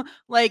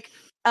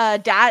 Her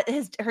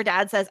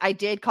dad says, I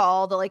did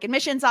call the like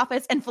admissions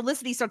office, and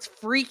Felicity starts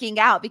freaking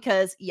out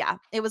because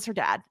it was her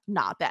dad,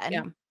 not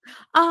Ben.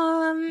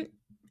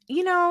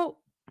 You know,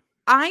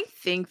 I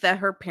think that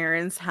her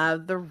parents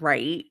have the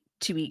right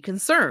to be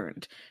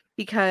concerned,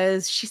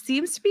 because she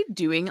seems to be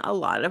doing a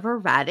lot of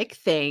erratic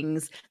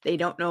things. They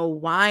don't know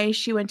why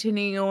she went to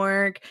New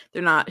York.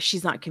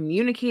 She's not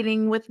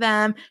communicating with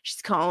them.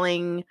 She's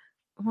calling.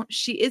 Well,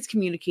 she is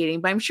communicating,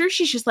 but I'm sure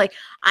she's just like,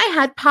 I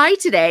had pie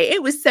today.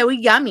 It was so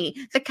yummy.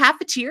 The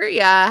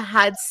cafeteria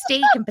had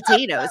steak and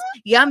potatoes.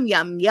 Yum,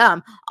 yum,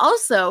 yum.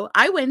 Also,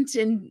 I went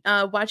and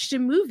watched a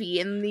movie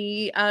in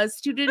the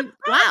student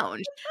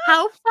lounge.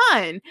 How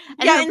fun.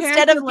 And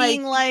instead of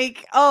being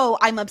like, oh,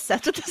 I'm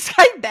obsessed with this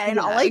guy, Ben.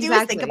 All I do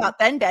is think about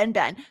Ben.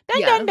 Ben.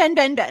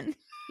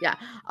 Yeah.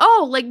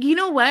 Oh, like, you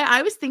know what?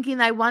 I was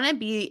thinking I want to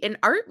be an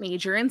art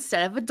major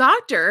instead of a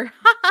doctor.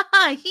 Ha ha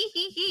ha.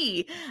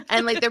 He.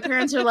 And like their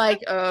parents are like,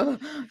 oh,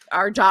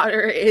 our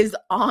daughter is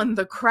on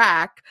the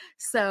crack.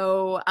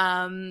 So,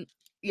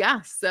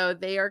 so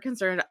they are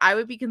concerned. I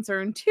would be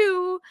concerned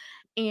too.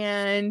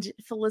 And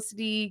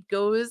Felicity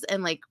goes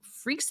and like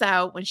freaks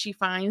out when she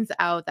finds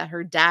out that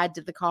her dad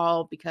did the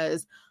call,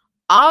 because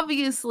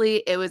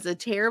obviously it was a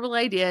terrible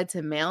idea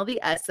to mail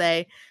the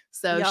essay.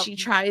 So she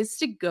tries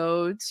to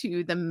go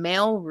to the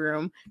mail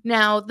room.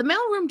 Now, the mail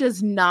room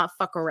does not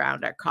fuck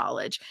around at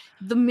college.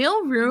 The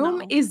mail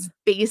room is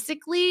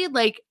basically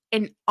like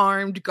an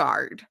armed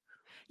guard.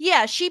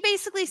 Yeah, she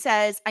basically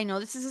says, I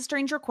know this is a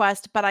strange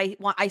request, but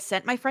I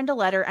sent my friend a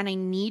letter and I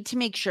need to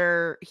make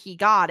sure he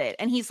got it.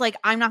 And he's like,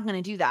 I'm not going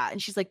to do that.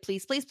 And she's like,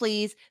 please, please,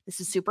 please.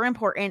 This is super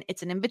important.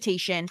 It's an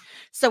invitation.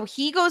 So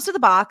he goes to the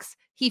box.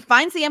 He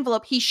finds the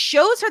envelope. He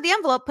shows her the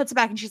envelope, puts it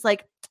back, and she's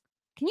like,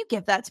 can you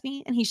give that to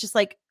me? And he's just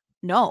like,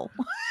 no.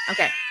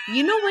 Okay.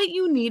 You know what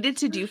you needed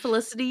to do,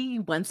 Felicity?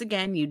 Once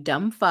again, you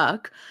dumb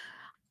fuck.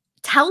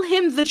 tell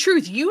him the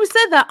truth. You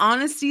said that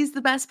honesty is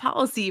the best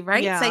policy,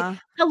 right? Yeah. Say,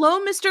 hello,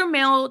 Mr.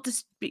 Mail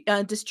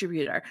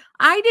Distributor.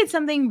 I did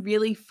something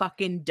really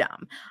fucking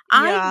dumb.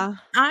 Yeah.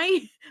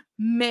 I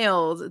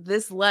mailed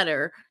this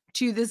letter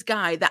to this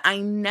guy that I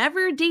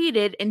never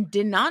dated and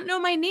did not know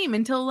my name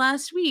until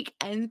last week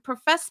and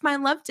professed my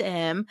love to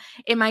him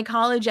in my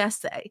college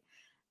essay.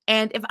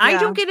 And if I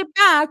don't get it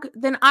back,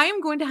 then I am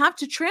going to have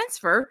to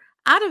transfer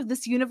out of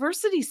this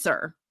university,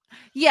 sir.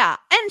 Yeah,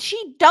 and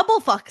she double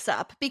fucks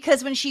up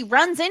because when she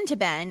runs into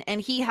Ben and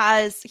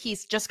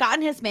he's just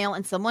gotten his mail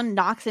and someone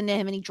knocks into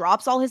him and he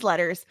drops all his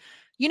letters.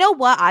 You know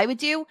what I would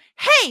do?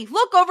 Hey,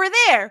 look over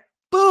there.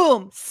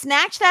 Boom,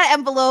 snatch that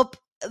envelope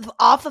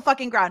off the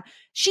fucking ground.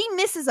 She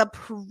misses a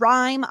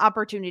prime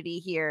opportunity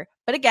here.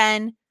 But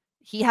again,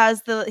 he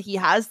has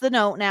the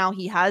note now.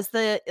 He has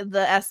the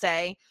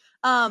essay.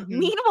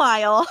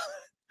 Meanwhile,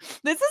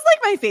 this is like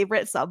my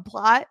favorite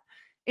subplot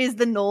is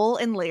the Noel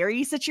and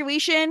Larry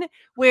situation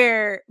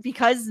where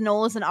because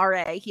Noel is an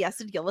RA, he has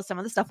to deal with some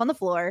of the stuff on the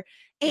floor.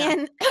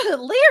 And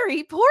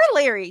Larry, poor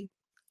Larry,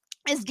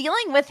 is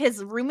dealing with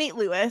his roommate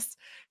Lewis,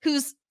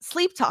 who's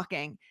sleep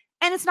talking.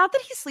 And it's not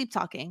that he's sleep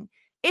talking.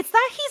 It's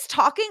that he's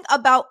talking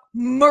about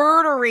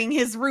murdering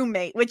his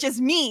roommate, which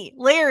is me,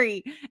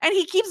 Larry. And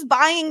he keeps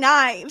buying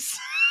knives.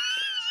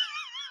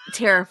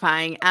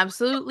 Terrifying.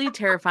 Absolutely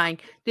terrifying.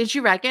 Did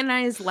you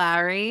recognize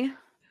Larry?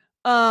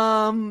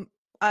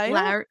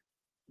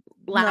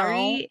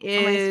 Larry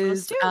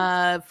is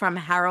from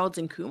Harold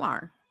and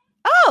Kumar.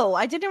 Oh,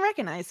 I didn't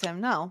recognize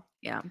him. No.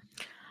 Yeah.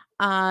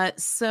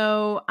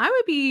 So I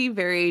would be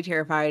very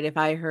terrified if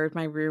I heard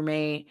my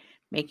roommate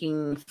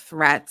making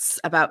threats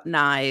about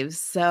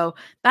knives. So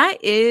that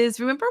is,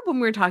 remember when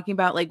we were talking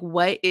about like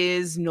what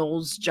is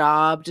Noel's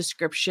job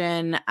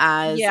description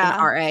as an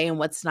RA and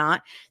what's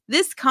not?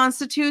 This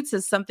constitutes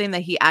as something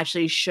that he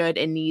actually should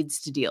and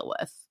needs to deal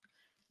with.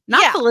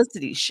 Not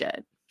Felicity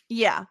should.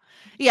 Yeah.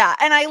 Yeah.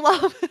 And I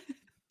love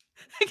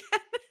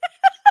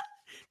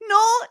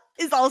Noel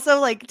is also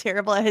like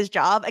terrible at his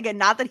job. Again,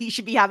 not that he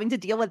should be having to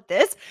deal with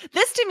this.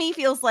 This to me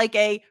feels like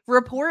a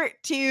report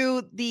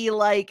to the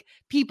like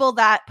people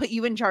that put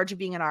you in charge of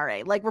being an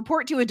RA. Like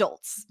report to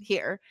adults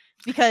here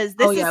because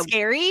this is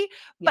scary.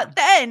 But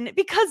then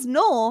because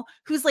Noel,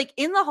 who's like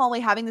in the hallway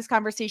having this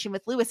conversation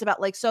with Lewis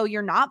about like, so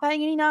you're not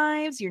buying any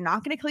knives, you're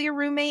not going to kill your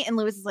roommate. And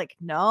Lewis is like,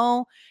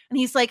 no. And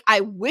he's like,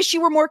 I wish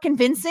you were more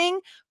convincing,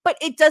 but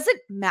it doesn't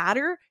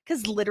matter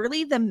because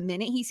literally the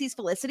minute he sees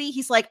Felicity,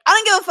 he's like, I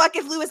don't give a fuck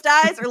if Lewis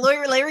dies or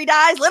Larry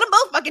dies. Let them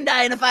both fucking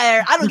die in a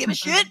fire. I don't give a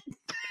shit.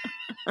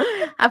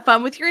 Have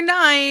fun with your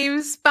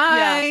knives.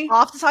 Bye. Yeah,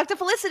 off to talk to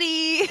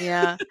Felicity.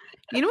 Yeah.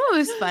 You know what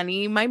was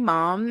funny? My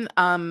mom,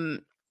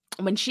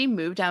 when she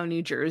moved out of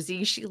New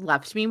Jersey, she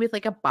left me with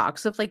like a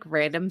box of like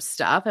random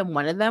stuff. And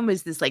one of them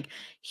was this like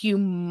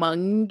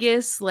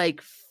humongous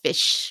like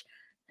fish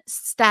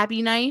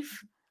stabby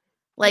knife.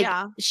 Like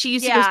she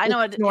used to go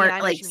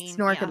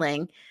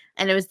snorkeling.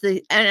 And it was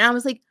and I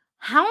was like,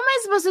 how am I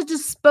supposed to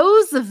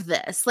dispose of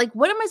this? Like,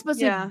 what am I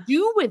supposed to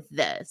do with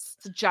this?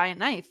 It's a giant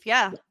knife.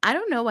 Yeah. I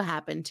don't know what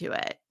happened to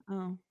it.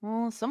 Oh,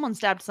 well, someone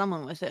stabbed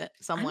someone with it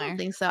somewhere. I don't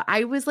think so.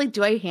 I was like,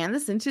 do I hand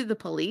this into the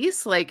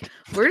police? Like,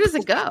 where does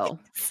it go?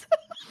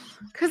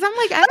 Because I'm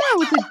like, I don't know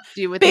what to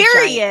do with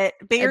bury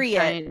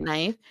it.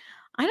 Knife.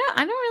 I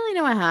don't really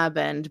know what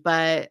happened,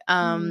 but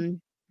I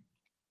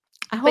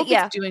hope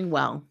it's doing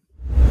well.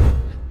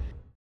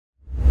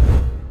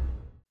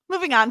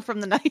 Moving on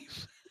from the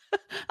knife.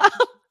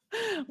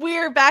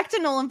 We're back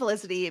to Noel and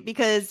Felicity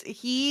because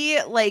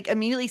he like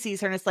immediately sees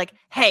her and it's like,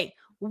 hey,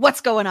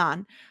 what's going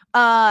on?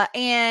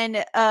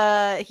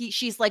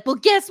 She's like, well,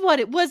 guess what?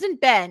 It wasn't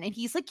Ben. And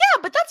he's like,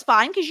 yeah, but that's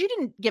fine because you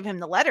didn't give him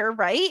the letter,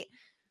 right?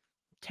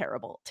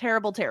 Terrible.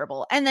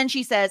 And then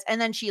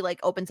she like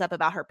opens up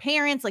about her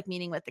parents, like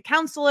meeting with the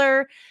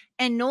counselor.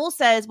 And Noel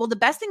says, well, the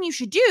best thing you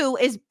should do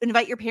is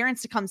invite your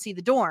parents to come see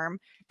the dorm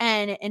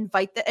and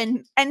invite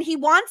and he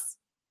wants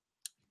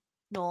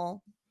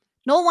Noel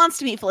wants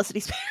to meet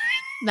Felicity's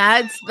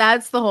parents.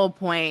 That's the whole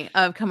point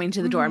of coming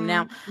to the dorm.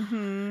 Now,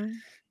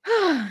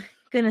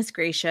 goodness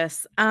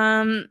gracious.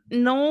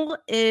 Noel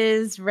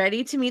is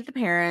ready to meet the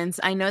parents.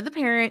 I know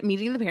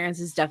meeting the parents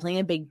is definitely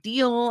a big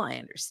deal. I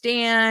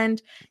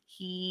understand.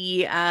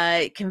 He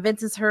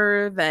convinces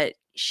her that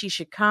she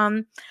should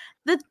come.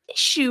 The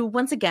issue,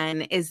 once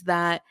again, is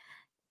that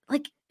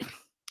like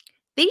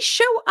they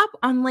show up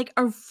on like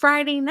a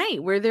Friday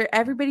night where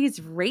everybody's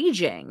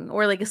raging,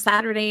 or like a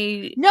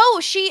Saturday. No,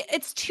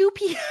 it's 2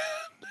 p.m.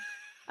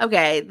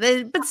 Okay,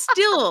 but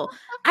still,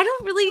 I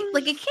don't really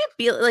like. It can't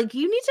be like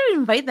you need to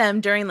invite them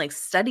during like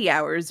study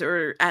hours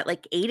or at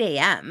like 8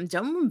 a.m.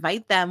 Don't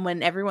invite them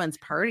when everyone's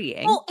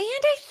partying. Well, and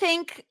I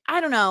think I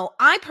don't know.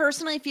 I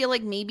personally feel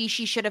like maybe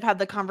she should have had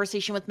the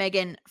conversation with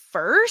Megan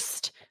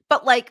first,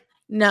 but like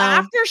no,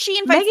 after she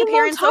invites Megan the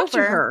parents won't talk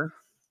over. To her.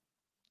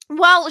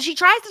 Well, she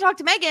tries to talk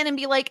to Megan and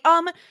be like,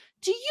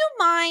 do you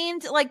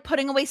mind like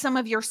putting away some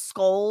of your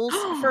skulls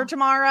for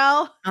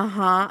tomorrow?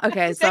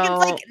 Okay. So Megan's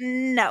like,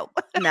 no,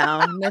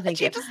 thank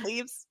you. She just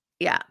leaves.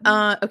 Yeah.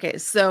 Okay.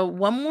 So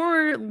one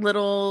more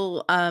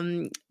little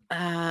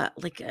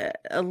like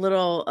a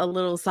little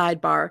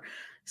sidebar.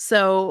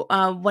 So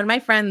one of my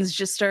friends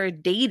just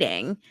started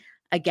dating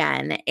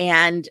again,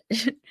 and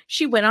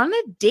she went on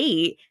a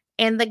date,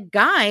 and the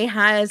guy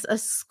has a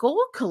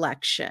skull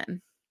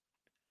collection.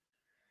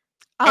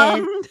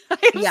 I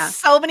have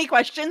so many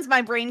questions.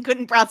 My brain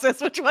couldn't process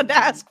which one to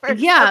ask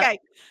first. Yeah. Okay.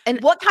 And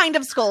what kind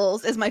of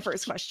skulls is my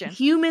first question?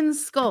 Human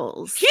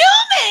skulls.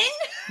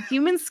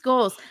 Human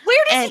skulls.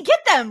 Where does he get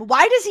them?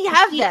 Why does he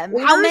have them?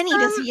 How many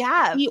does he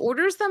have? He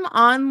orders them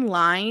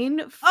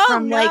online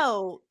from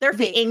they're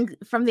fake.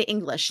 From the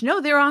English.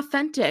 No, they're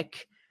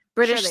authentic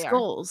British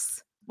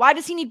skulls. Why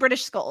does he need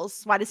British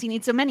skulls? Why does he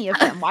need so many of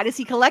them? Why does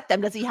he collect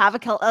them? Does he have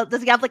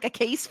like a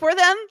case for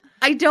them?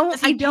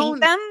 Does he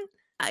paint them?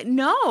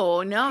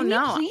 No. Can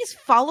you please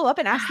follow up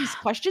and ask these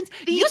questions?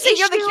 You say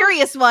you're the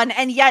curious one,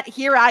 and yet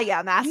here I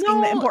am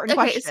asking the important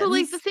questions. So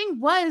like the thing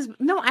was,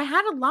 I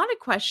had a lot of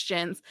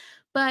questions,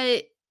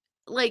 but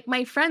like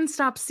my friend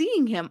stopped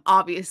seeing him,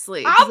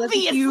 obviously. That's a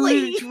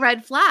huge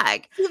red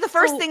flag. See, the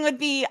first thing would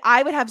be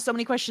I would have so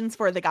many questions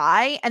for the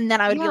guy, and then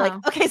I would be like,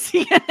 okay, see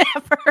you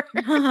never.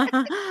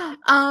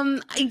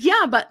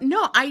 But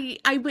no, I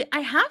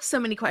have so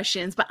many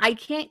questions, but I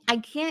can't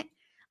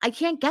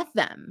get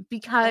them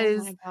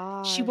because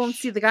she won't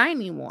see the guy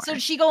anymore. So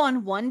did she go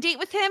on one date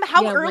with him?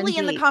 How early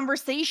in the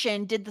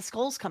conversation did the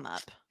skulls come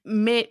up?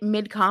 Mid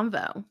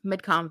convo.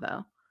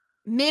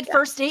 Mid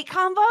first date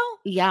convo?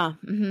 Yeah.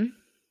 Mm-hmm.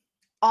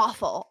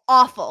 Awful.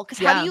 Because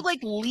how do you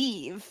like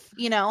leave?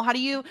 How do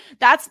you?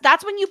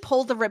 That's when you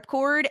pull the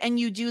ripcord and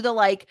you do the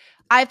like.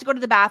 I have to go to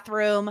the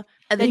bathroom,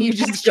 and then you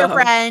text your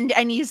friend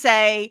and you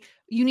say,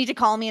 you need to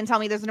call me and tell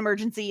me there's an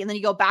emergency. And then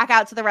you go back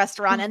out to the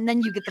restaurant and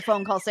then you get the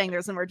phone call saying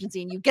there's an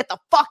emergency and you get the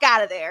fuck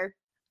out of there.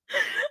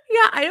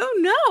 Yeah, I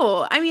don't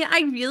know. I mean,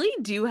 I really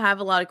do have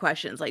a lot of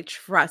questions. Like,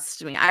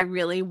 trust me, I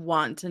really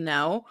want to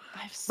know.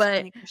 I have so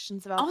many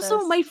questions about also,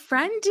 this. my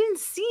friend didn't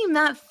seem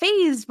that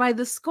fazed by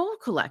the skull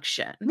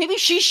collection. Maybe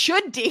she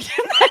should date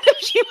him if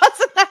she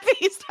wasn't that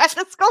fazed by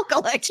the skull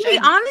collection. To be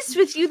honest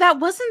with you,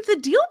 that wasn't the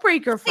deal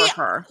breaker for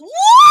her. What?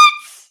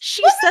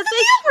 She said the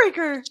deal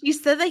breaker. She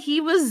said that he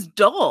was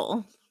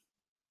dull.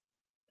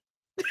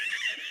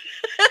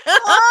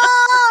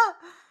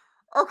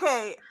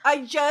 Okay,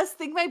 I just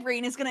think my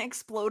brain is going to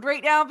explode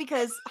right now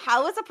because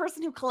how is a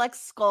person who collects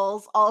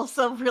skulls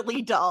also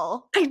really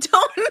dull? I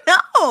don't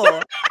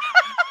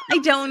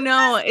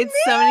know. It's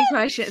so many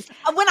questions.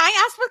 When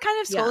I asked what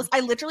kind of skulls, I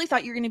literally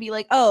thought you were going to be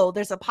like, oh,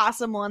 there's a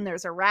possum one,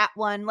 there's a rat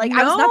one. Like,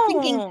 I was not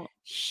thinking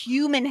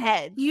human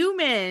heads.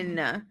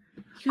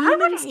 I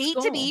would hate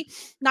to be,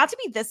 not to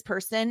be this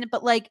person,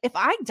 but like if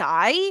I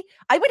die,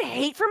 I would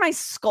hate for my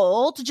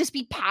skull to just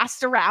be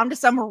passed around to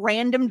some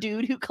random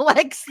dude who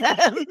collects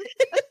them. I'm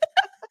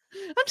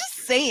just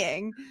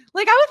saying,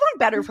 like I would want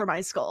better for my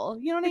skull.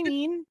 You know what I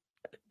mean?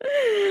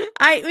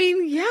 I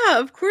mean, yeah,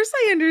 of course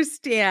I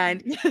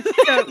understand.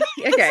 So,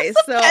 okay, this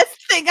is the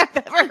best thing I've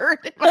ever heard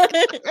in my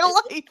real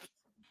life.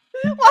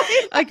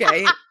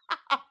 Okay.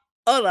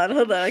 Hold on.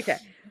 Okay.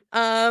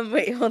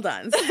 Wait, hold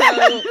on.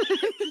 So,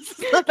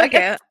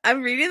 okay,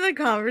 I'm reading the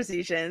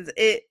conversations.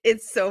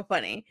 It's so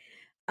funny.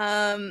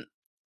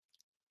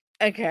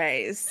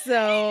 Okay,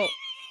 so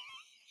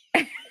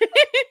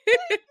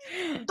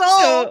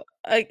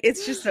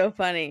it's just so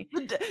funny.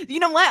 You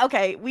know what?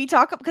 Okay, we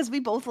talk because we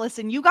both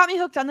listen. You got me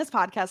hooked on this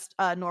podcast,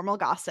 Normal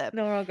Gossip.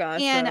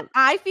 And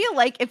I feel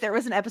like if there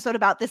was an episode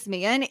about this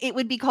man, it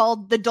would be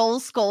called The Dull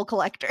Skull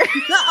Collector.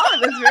 Oh,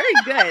 that's very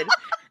good.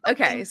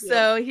 Okay,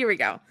 so here we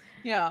go.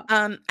 Yeah.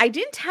 I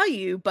didn't tell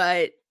you,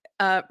 but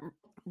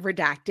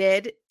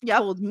Redacted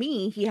told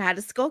me he had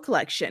a skull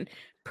collection.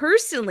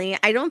 Personally,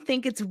 I don't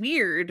think it's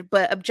weird,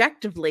 but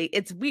objectively,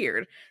 it's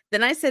weird.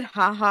 Then I said,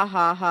 ha ha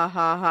ha ha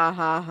ha ha ha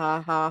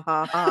ha ha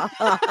ha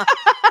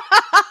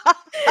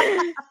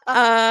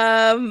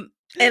ha.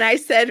 And I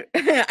said,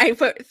 I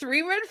put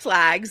 3 red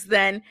flags.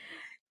 Then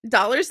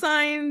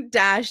 $sign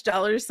dash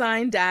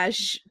 $sign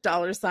dash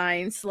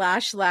 $sign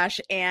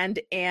 / and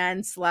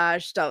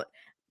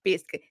 /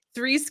 basically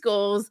 3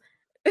 skulls,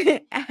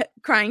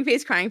 crying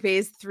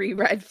face, 3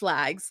 red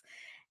flags.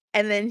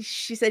 And then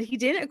she said he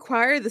didn't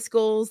acquire the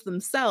skulls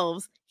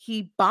themselves.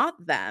 He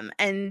bought them.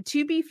 And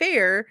to be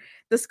fair,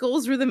 the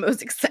skulls were the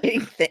most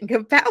exciting thing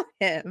about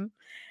him.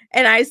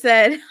 And I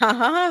said, ha ha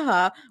ha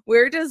ha,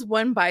 where does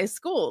one buy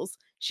skulls?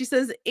 She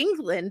says,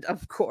 England,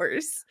 of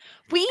course.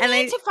 We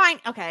need to find,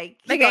 okay.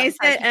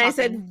 I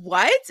said,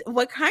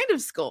 what kind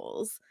of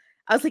skulls?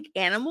 I was like,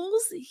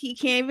 animals? He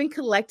can't even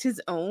collect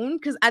his own?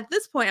 Because at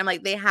this point, I'm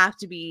like, they have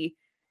to be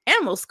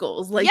animal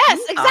skulls. Like,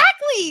 yes,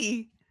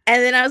 exactly.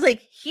 And then I was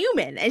like,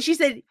 human. And she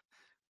said,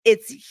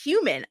 it's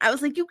human. I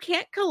was like, you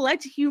can't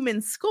collect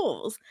human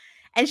skulls.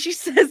 And she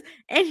says,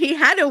 and he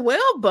had a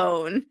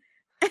whalebone.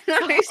 And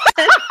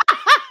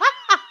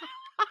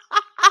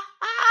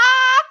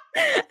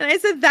I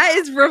said, that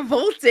is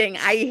revolting.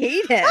 I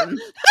hate him.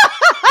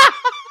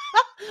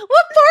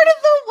 What part of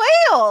the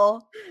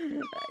whale?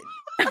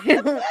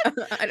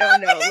 I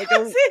don't know. Like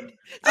a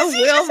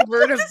whale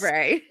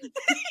vertebrae.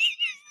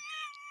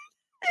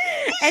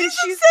 And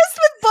she's obsessed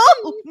with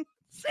bones.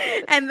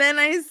 And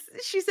then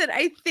she said,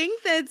 I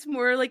think that's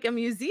more like a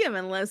museum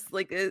and less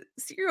like a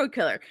serial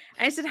killer.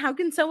 And I said, how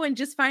can someone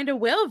just find a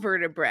whale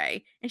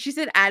vertebrae? And she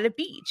said, at a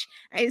beach.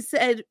 I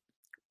said,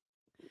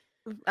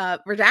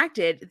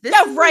 redacted. This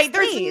is right.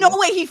 insane. There's no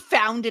way he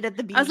found it at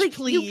the beach. I was like,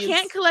 please. You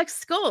can't collect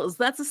skulls.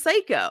 That's a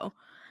psycho.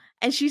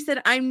 And she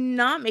said, I'm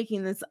not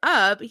making this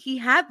up. He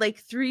had like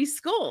 3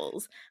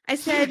 skulls. I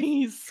said,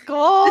 3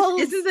 skulls?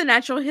 This isn't the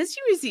Natural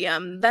History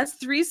Museum. That's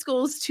 3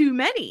 skulls too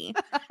many.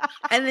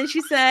 And then she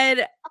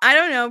said, I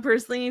don't know.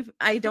 Personally,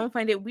 I don't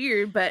find it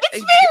weird, but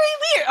it's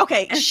very weird.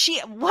 Okay.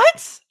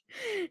 What?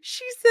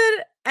 She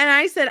said, and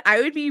I said, I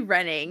would be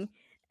running.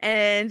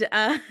 And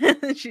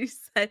she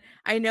said,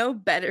 I know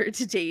better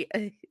to date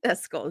a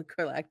skull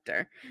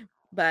collector,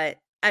 but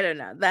I don't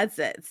know. That's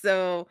it.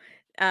 So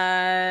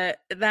that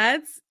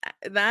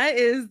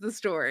is the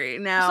story.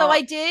 Now, so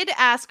I did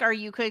ask our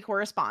UK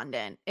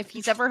correspondent if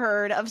he's ever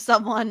heard of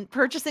someone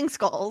purchasing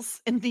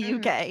skulls in the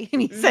UK,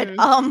 and he said,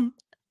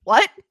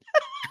 what?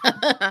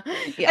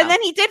 Yeah. And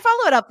then he did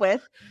follow it up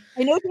with,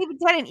 I know David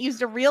Tennant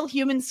used a real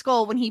human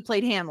skull when he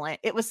played Hamlet.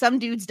 It was some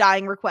dude's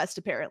dying request,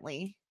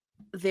 apparently.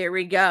 There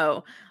we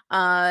go.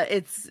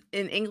 It's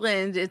in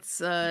England, it's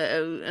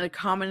a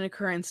common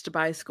occurrence to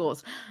buy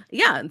skulls.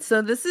 Yeah,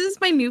 so this is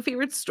my new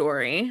favorite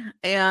story,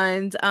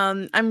 and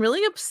I'm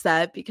really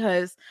upset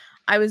because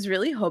I was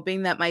really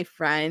hoping that my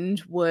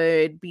friend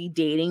would be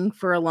dating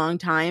for a long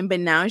time, but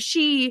now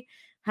she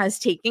has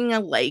taken a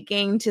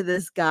liking to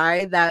this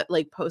guy that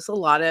like posts a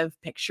lot of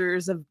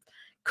pictures of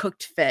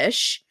cooked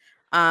fish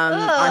on his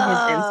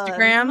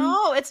Instagram.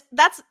 No,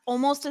 that's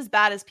almost as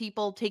bad as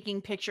people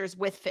taking pictures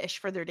with fish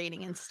for their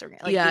dating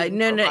Instagram. Like yeah,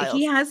 no,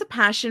 he has a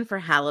passion for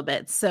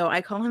halibut, so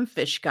I call him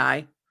Fish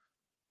Guy.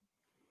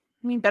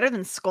 I mean, better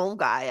than Skull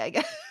Guy, I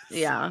guess.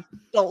 Yeah,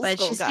 but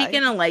she's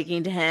taking a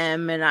liking to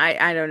him, and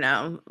I don't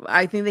know.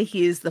 I think that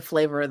he's the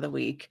flavor of the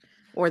week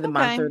or the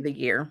month or the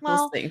year.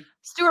 We'll see.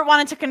 Stuart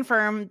wanted to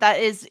confirm that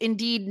is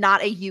indeed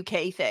not a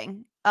UK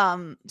thing.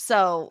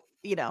 So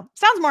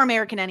sounds more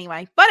American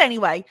anyway. But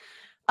anyway.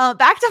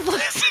 Back to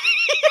Felicity.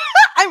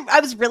 I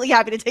was really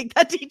happy to take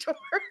that detour.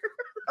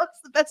 That was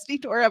the best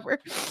detour ever.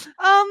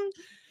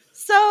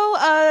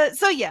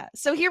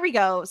 So here we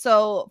go.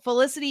 So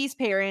Felicity's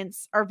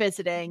parents are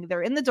visiting.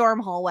 They're in the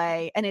dorm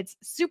hallway, and it's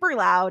super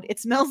loud.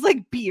 It smells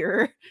like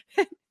beer.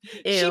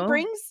 She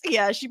brings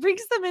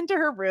them into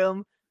her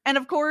room, and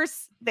of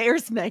course,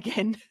 there's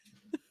Megan.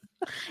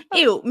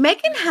 Ew,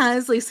 Megan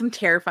has like some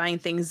terrifying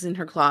things in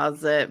her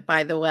closet,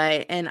 by the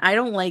way, and I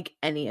don't like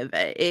any of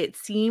it. It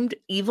seemed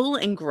evil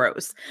and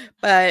gross.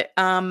 But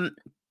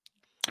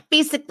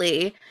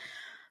basically,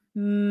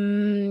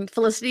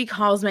 Felicity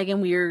calls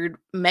Megan weird.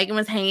 Megan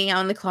was hanging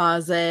out in the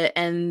closet,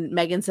 and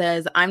Megan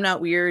says, I'm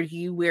not weird,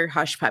 you wear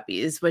hush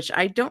puppies, which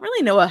I don't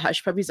really know what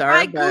hush puppies are.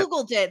 I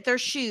googled it. They're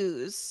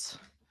shoes.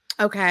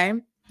 Okay.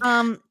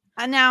 And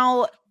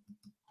now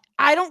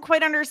I don't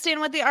quite understand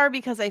what they are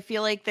because I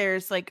feel like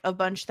there's like a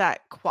bunch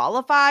that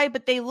qualify,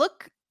 but they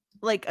look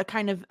like a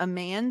kind of a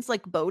man's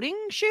like boating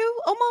shoe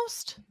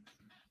almost.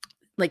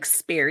 Like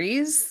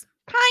Sperry's?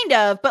 Kind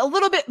of, but a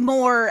little bit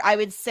more, I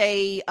would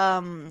say,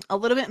 a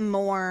little bit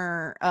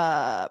more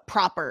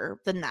proper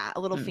than that,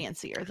 a little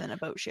fancier than a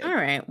boat shoe. All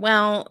right.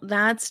 Well,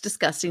 that's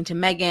disgusting to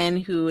Megan,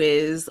 who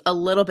is a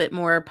little bit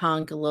more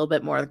punk, a little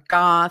bit more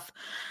goth.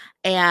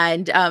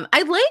 And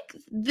I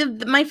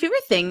like my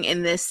favorite thing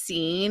in this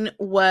scene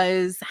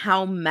was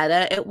how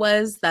meta it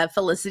was that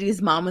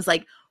Felicity's mom was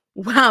like,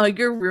 wow,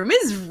 your room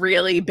is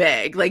really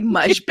big, like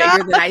much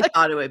bigger than I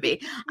thought it would be.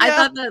 Yeah. I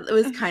thought that it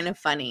was kind of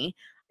funny.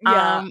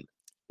 Yeah.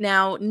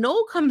 Now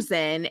Noel comes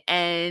in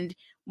and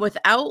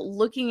without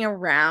looking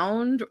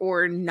around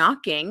or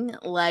knocking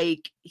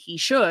like he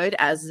should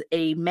as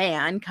a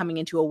man coming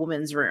into a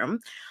woman's room,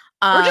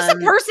 or just a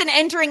person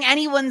entering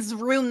anyone's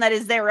room that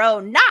is their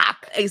own.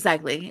 Knock.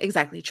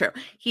 Exactly true.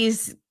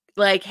 He's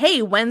like,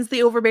 hey, when's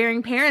the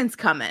overbearing parents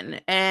coming?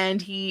 And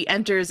he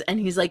enters and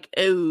he's like,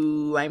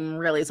 oh, I'm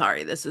really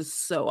sorry. This is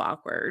so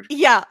awkward.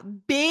 Yeah.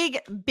 Big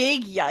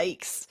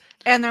yikes.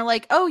 And they're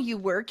like, oh, you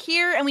work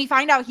here? And we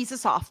find out he's a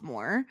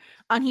sophomore.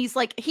 And he's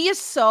like, he is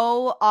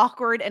so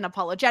awkward and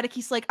apologetic.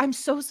 He's like, I'm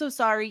so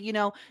sorry. You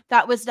know,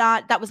 that was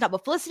not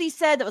what Felicity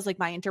said. That was like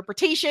my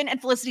interpretation.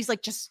 And Felicity's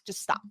like, just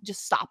stop.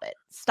 Just stop it.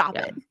 Stop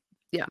it.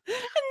 Yeah. And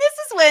this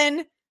is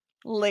when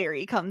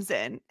Larry comes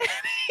in. He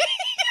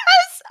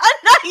has a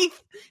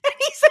knife. And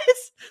he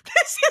says,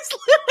 this is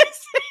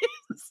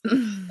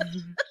Lewis's.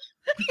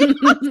 He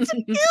wants to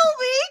kill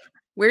me.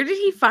 Where did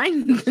he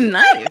find the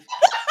knife?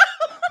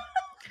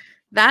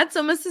 That's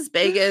almost as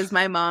big as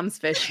my mom's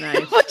fish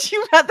knife. Would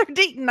you rather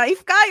date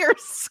knife guy or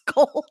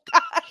skull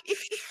guy?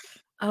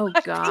 Oh,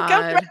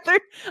 God.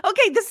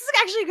 Okay, this is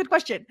actually a good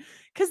question.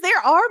 Because there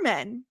are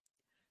men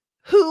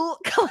who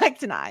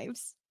collect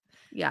knives.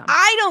 Yeah.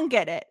 I don't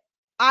get it.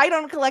 I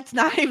don't collect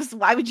knives.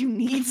 Why would you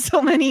need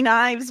so many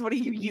knives? What are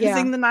you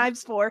using the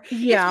knives for?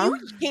 Yeah.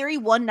 If you carry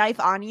one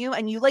knife on you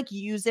and you like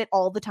use it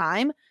all the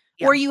time,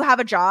 or you have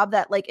a job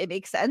that like it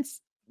makes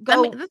sense,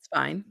 that's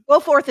fine.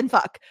 Go forth and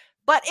fuck.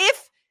 But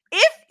if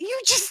if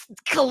you just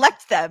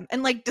collect them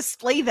and like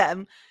display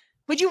them,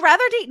 would you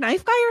rather date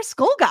Knife Guy or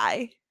Skull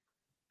Guy?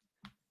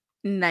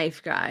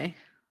 Knife Guy.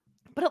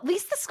 But at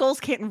least the skulls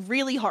can't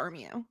really harm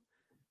you.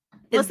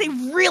 Unless they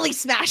really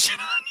smash it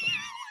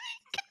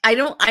on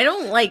you. I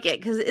don't like it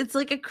because it's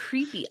like a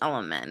creepy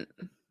element.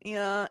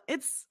 Yeah,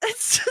 it's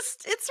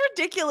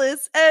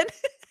ridiculous. And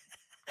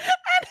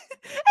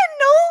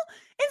Noel,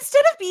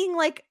 instead of being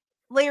like,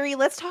 Larry,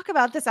 let's talk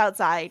about this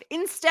outside,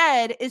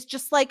 instead is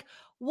just like,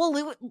 well,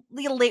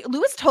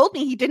 Lewis told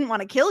me he didn't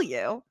want to kill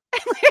you.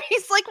 And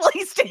Larry's like, well,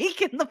 he's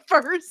taking the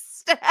first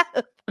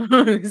step.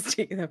 He's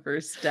taking the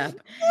first step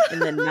in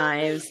the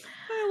knives.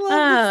 I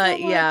love this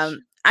so much.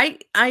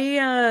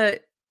 Yeah.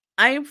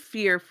 I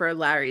fear for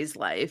Larry's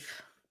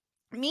life.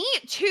 Me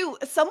too.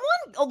 Someone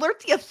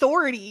alert the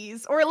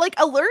authorities or like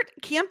alert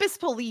campus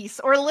police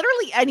or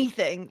literally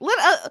anything.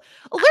 Alert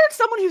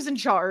someone who's in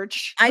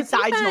charge. I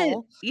think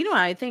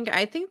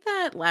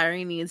that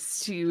Larry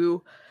needs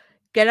to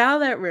get out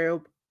of that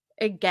room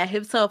and get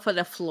himself on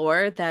a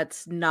floor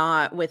that's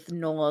not with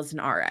Noel as an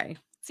RA.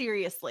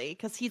 Seriously,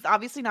 because he's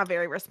obviously not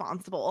very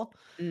responsible.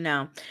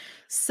 No.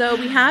 So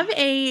we have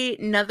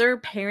another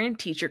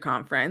parent-teacher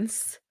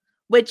conference,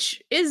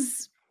 which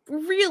is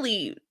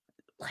really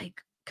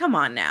like, come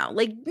on now.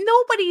 Like,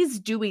 nobody's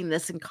doing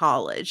this in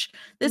college.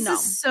 This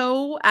is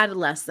so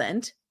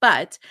adolescent.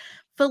 But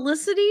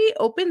Felicity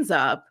opens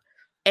up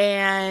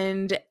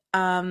and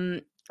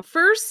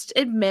first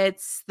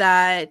admits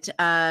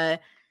that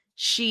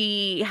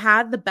she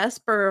had the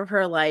best birth of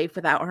her life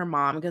without her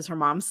mom because her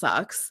mom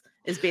sucks,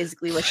 is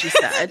basically what she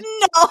said.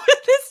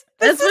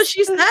 That's what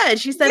she said.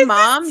 She said,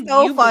 Mom,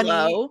 you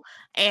blow.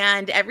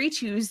 And every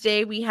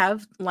Tuesday we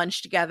have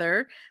lunch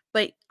together,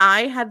 but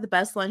I had the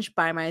best lunch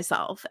by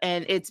myself.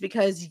 And it's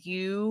because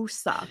you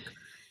suck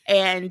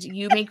and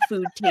you make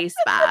food taste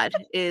bad,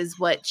 is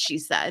what she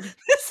said.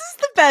 This is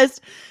the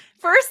best.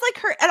 First,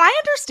 like her, and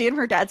I understand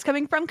her dad's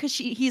coming from because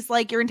he's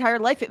like, your entire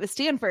life it was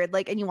Stanford,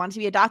 like, and you want to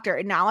be a doctor.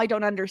 And now I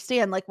don't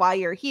understand like why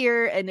you're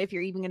here and if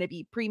you're even going to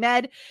be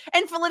pre-med.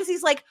 And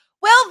Felicity's like,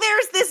 well,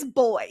 there's this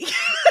boy.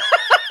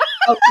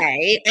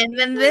 Okay. And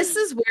then this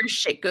is where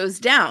shit goes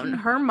down.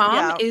 Her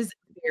mom is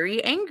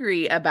very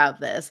angry about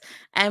this.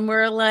 And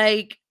we're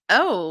like,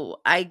 oh,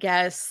 I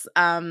guess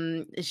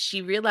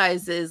she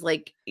realizes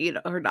like, you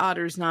know, her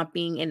daughter's not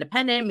being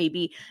independent.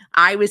 Maybe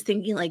I was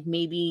thinking like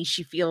maybe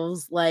she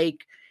feels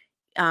like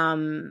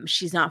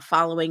she's not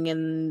following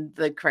in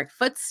the correct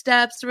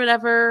footsteps or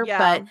whatever.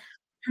 But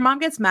her mom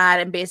gets mad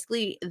and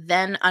basically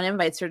then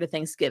uninvites her to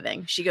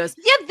Thanksgiving. She goes,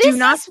 yeah, this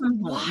is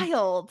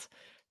wild.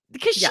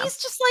 Because she's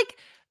just like,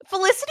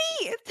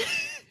 Felicity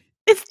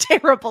is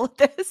terrible at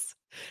this.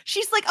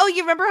 She's like, oh,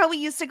 you remember how we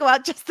used to go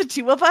out just the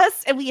two of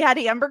us and we had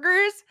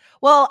hamburgers?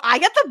 Well, I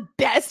got the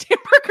best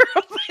hamburger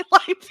of my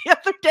life the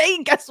other day.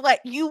 And guess what?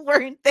 You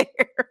weren't there.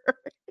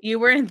 You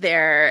weren't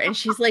there. And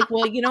she's like,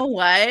 well, you know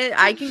what?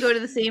 I can go to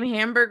the same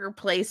hamburger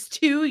place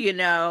too, you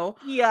know?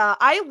 Yeah,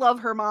 I love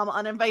her mom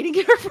uninviting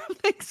her from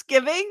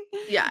Thanksgiving.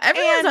 Yeah,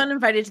 everyone's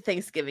uninvited to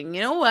Thanksgiving.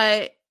 You know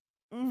what?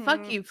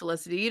 Fuck you,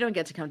 Felicity. You don't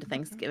get to come to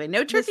Thanksgiving.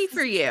 No turkey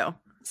for you.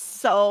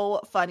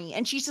 So funny.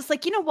 And she's just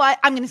like, you know what?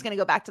 I'm just going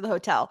to go back to the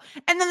hotel.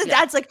 And then the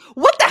dad's like,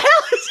 what the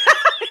hell is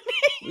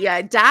happening?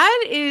 Yeah, dad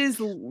is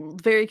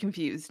very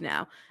confused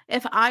now.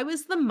 If I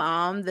was the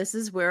mom, this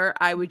is where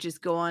I would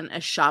just go on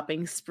a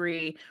shopping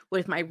spree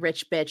with my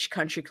rich bitch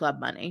country club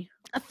money.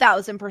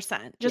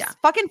 1,000%. Just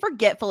fucking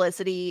forget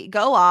Felicity.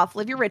 Go off,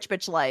 live your rich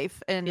bitch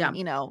life, and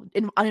you know,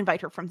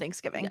 uninvite her from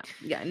Thanksgiving.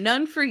 Yeah,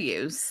 none for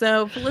you.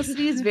 So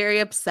Felicity is very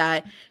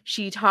upset.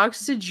 She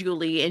talks to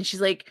Julie, and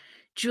she's like,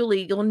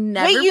 Julie, you'll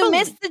never. Wait, you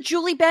missed the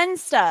Julie Ben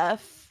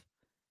stuff.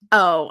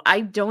 Oh,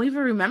 I don't even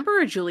remember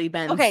a Julie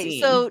Ben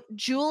scene. So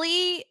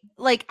Julie,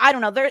 like, I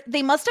don't know.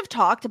 They must have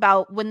talked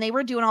about when they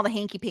were doing all the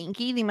hanky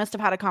panky. They must have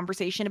had a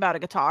conversation about a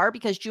guitar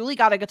because Julie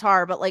got a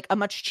guitar, but like a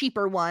much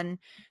cheaper one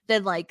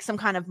than like some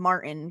kind of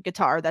Martin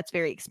guitar that's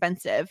very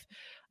expensive.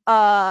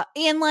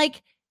 And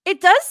like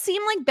it does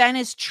seem like Ben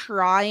is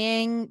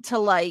trying to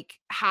like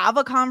have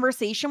a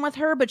conversation with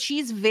her, but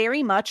she's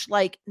very much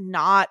like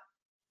not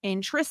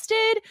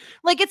interested.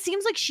 Like it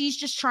seems like she's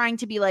just trying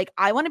to be like,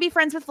 I want to be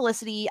friends with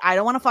Felicity. I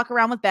don't want to fuck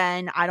around with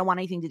Ben. I don't want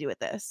anything to do with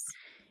this.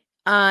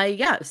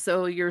 Yeah.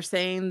 So you're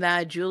saying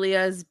that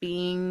Julie's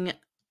being a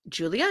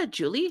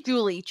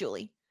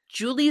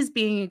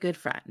good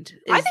friend.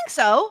 I think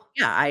so.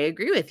 Yeah, I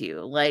agree with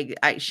you. Like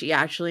she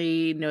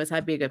actually knows how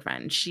to be a good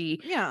friend. She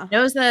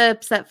knows that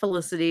upset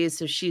Felicity,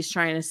 so she's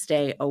trying to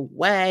stay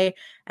away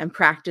and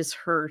practice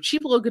her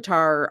cheap little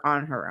guitar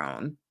on her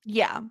own.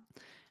 Yeah.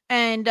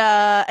 And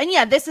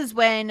yeah, this is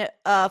when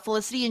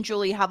Felicity and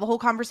Julie have a whole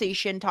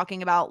conversation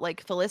talking about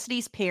like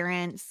Felicity's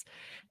parents.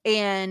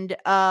 And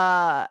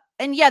yeah,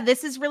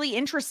 this is really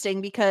interesting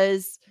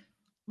because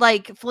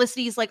like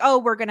Felicity's like, oh,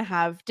 we're gonna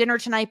have dinner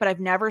tonight, but I've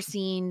never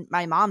seen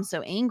my mom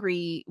so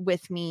angry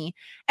with me.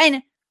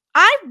 And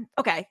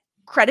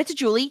credit to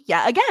Julie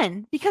yet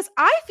again, because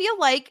I feel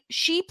like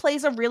she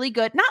plays a really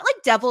good, not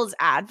like devil's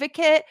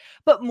advocate,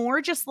 but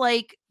more just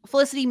like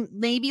Felicity,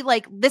 maybe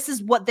like this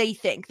is what they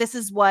think. This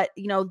is what,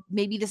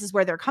 maybe this is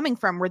where they're coming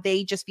from, where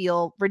they just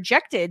feel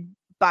rejected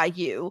by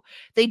you.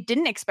 They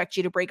didn't expect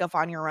you to break up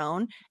on your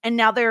own. And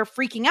now they're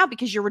freaking out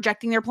because you're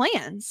rejecting their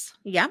plans.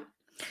 Yeah,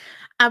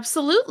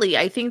 absolutely.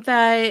 I think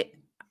that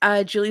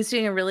Julie's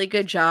doing a really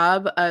good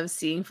job of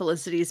seeing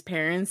Felicity's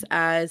parents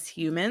as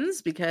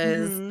humans,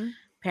 because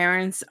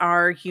parents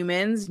are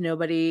humans.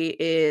 Nobody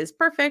is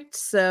perfect.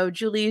 So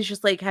Julie's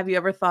just like, have you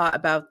ever thought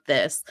about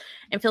this?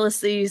 And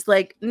Felicity's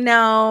like,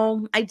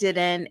 no, I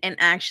didn't. And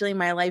actually,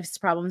 my life's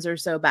problems are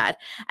so bad.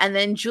 And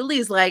then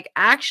Julie's like,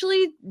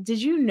 actually, did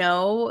you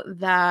know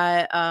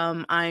that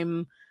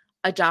I'm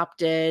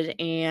adopted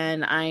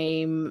and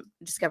I'm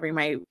discovering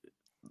my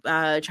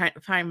trying to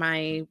find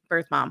my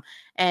birth mom?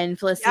 And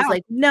Felicity's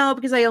like, no,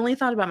 because I only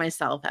thought about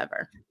myself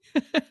ever.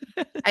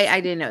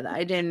 I didn't know that.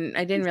 I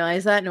didn't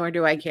realize that, nor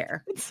do I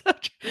care.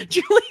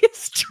 Julie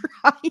is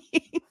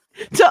trying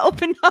to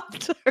open up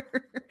to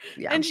her.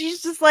 Yeah. And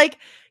she's just like,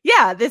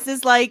 yeah, this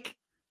is like,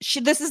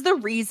 this is the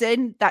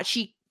reason that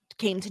she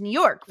came to New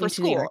York for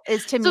school,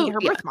 is to meet her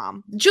birth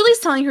mom. Julie's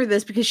telling her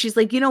this because she's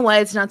like, you know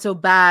what? It's not so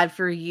bad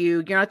for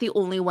you. You're not the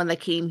only one that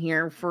came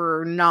here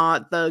for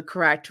not the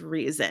correct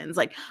reasons.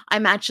 Like,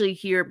 I'm actually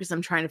here because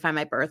I'm trying to find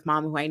my birth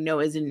mom, who I know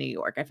is in New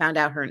York. I found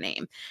out her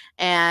name.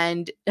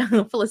 And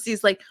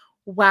Felicity's like,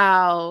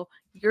 wow,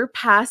 your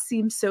past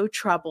seems so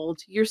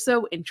troubled. You're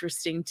so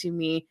interesting to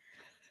me.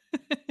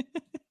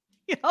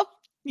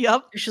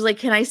 Yep. She's like,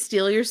 can I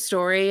steal your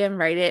story and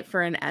write it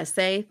for an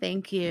essay?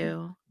 Thank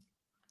you.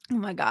 Oh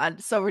my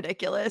God, so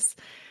ridiculous.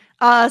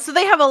 So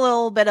they have a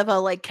little bit of a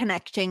like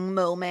connecting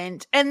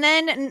moment. And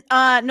then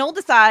Noel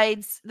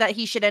decides that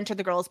he should enter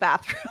the girls'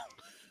 bathroom.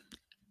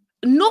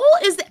 Noel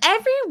is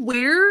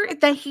everywhere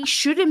that he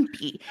shouldn't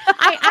be.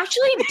 I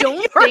actually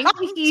don't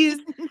think he's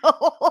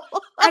Noel.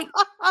 I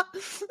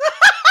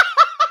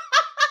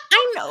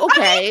know.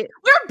 Okay. I mean,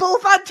 we're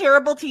both on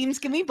terrible teams.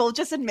 Can we both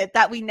just admit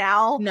that we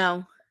now?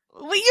 No.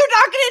 Well, you're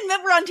not going to admit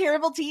we're on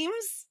terrible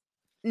teams?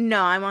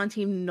 No, I'm on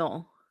team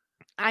Noel.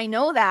 I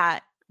know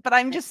that, but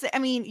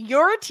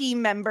your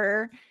team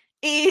member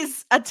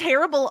is a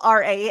terrible RA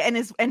and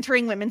is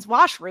entering women's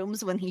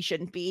washrooms when he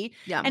shouldn't be.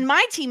 Yeah. And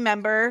my team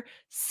member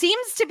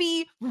seems to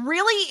be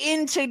really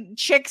into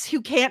chicks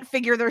who can't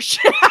figure their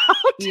shit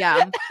out. Yeah.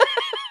 And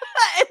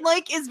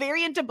like is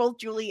very into both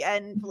Julie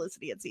and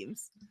Felicity, it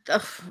seems.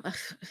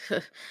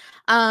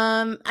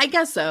 I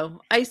guess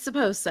so. I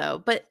suppose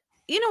so. But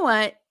you know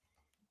what?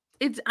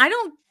 I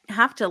don't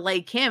have to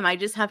like him. I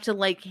just have to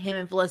like him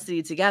and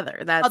Felicity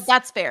together.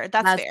 That's fair.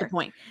 That's fair. The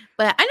point.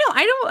 But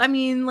I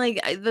mean, like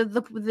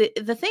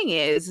the thing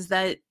is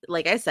that,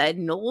 like I said,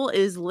 Noel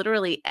is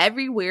literally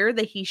everywhere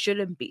that he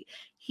shouldn't be.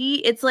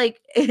 It's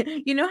like,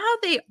 you know how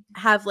they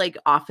have like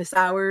office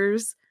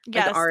hours,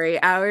 like RA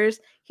hours.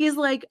 He's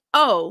like,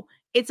 oh,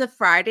 it's a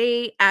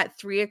Friday at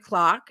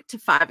 3:00 to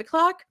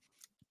 5:00.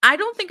 I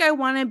don't think I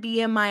want to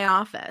be in my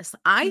office.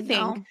 I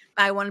think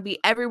I want to be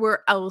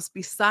everywhere else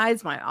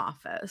besides my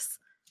office.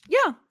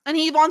 Yeah. And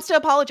he wants to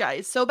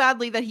apologize so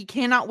badly that he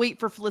cannot wait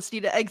for Felicity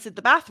to exit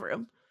the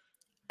bathroom.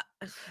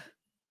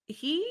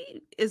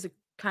 He is a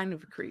kind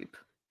of a creep.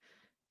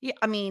 Yeah.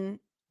 I mean,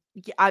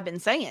 I've been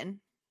saying.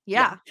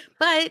 Yeah.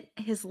 But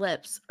his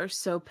lips are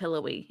so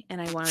pillowy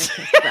and I want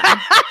to kiss them.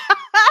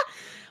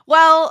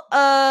 Well,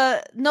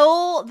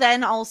 Noel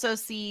then also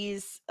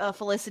sees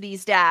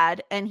Felicity's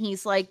dad, and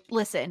he's like,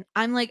 listen,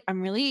 I'm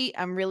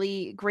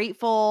really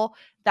grateful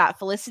that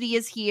Felicity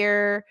is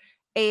here.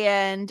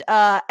 And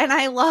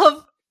I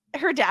love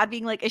her dad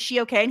being like, is she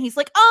okay? And he's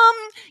like,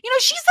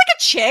 she's like a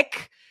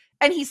chick.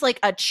 And he's like,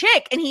 a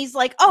chick. And he's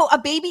like, oh, a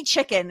baby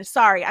chicken.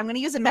 Sorry, I'm going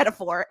to use a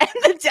metaphor. And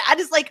the dad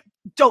is like,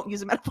 don't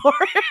use a metaphor.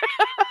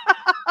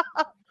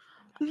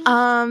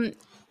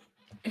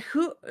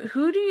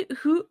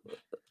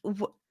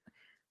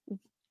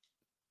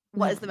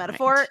 What is the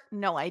metaphor? Mind.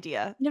 No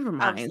idea. Never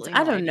mind.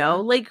 I don't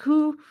know. Like,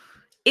 who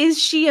is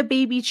she? A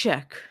baby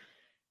chick?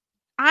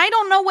 I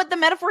don't know what the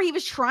metaphor he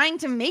was trying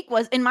to make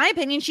was. In my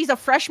opinion, she's a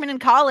freshman in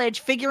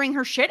college figuring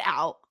her shit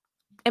out.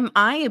 Am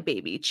I a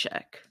baby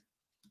chick?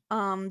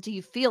 Do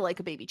you feel like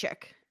a baby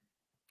chick?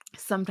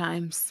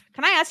 Sometimes.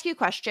 Can I ask you a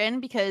question?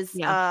 Because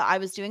I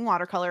was doing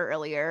watercolor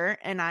earlier,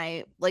 and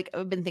I've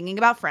been thinking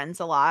about Friends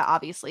a lot,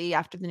 obviously,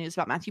 after the news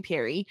about Matthew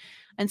Perry.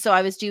 And so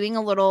I was doing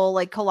a little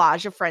like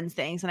collage of Friends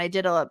things, and I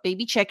did a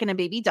baby chick and a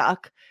baby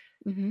duck.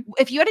 Mm-hmm.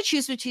 If you had to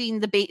choose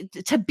between to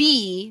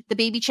be the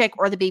baby chick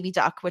or the baby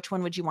duck, which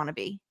one would you want to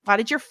be? Why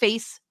did your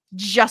face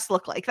just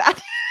look like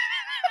that?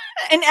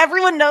 And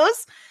everyone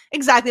knows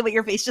exactly what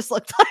your face just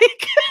looked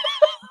like.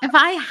 If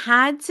I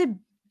had to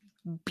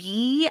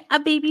be a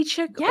baby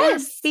chick or a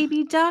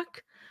baby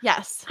duck,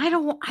 yes, I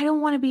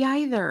don't want to be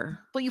either.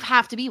 But you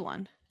have to be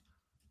one.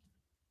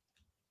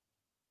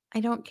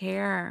 I don't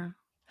care.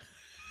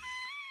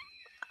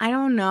 I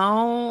don't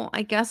know.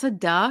 I guess a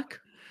duck.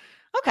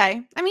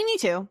 Okay. I mean, me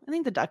too. I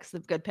think the duck's a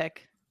good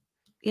pick.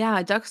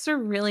 Yeah, ducks are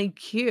really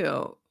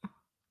cute.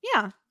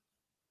 Yeah.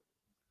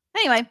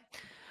 Anyway,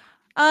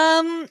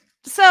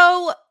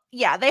 so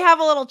yeah, they have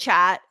a little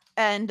chat.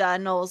 And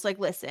Noel's like,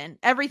 listen,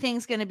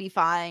 everything's going to be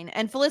fine.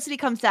 And Felicity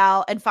comes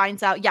out and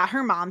finds out, yeah,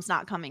 her mom's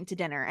not coming to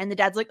dinner. And the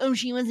dad's like, oh,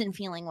 she wasn't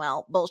feeling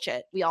well.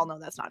 Bullshit. We all know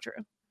that's not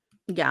true.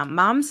 Yeah,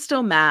 mom's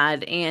still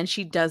mad and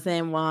she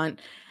doesn't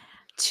want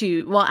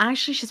to. Well,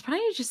 actually, she's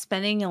probably just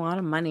spending a lot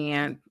of money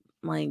at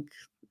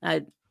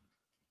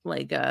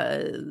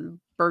Bergdorf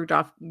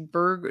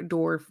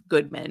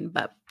Goodman.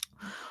 But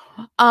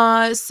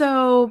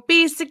so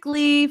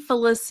basically,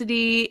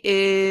 Felicity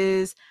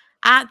is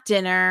at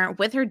dinner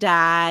with her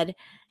dad,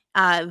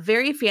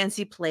 very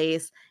fancy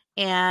place,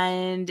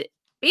 and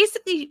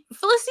basically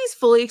Felicity's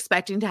fully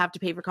expecting to have to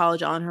pay for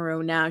college on her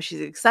own now.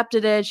 She's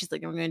accepted it. She's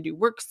like, I'm going to do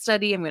work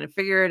study. I'm going to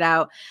figure it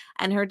out.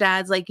 And her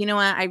dad's like, you know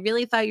what? I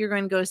really thought you were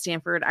going to go to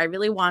Stanford. I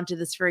really wanted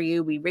this for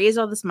you. We raised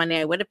all this money.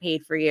 I would have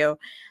paid for you.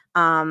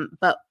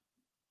 But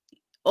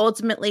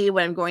ultimately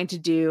what I'm going to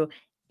do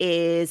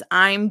is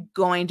I'm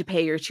going to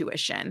pay your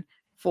tuition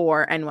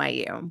for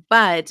NYU.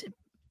 But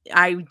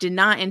I did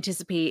not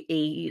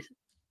anticipate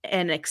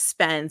an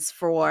expense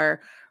for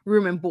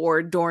room and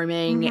board,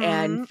 dorming,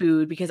 and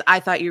food, because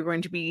I thought you were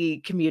going to be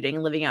commuting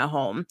and living at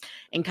home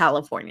in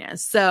California.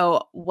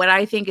 So what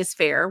I think is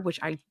fair, which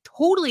I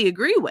totally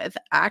agree with,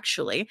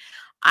 actually,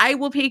 I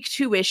will pay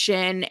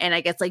tuition and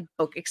I guess like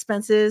book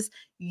expenses.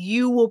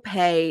 You will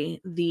pay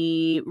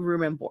the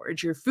room and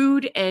board, your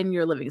food, and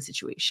your living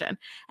situation.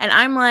 And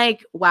I'm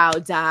like, wow,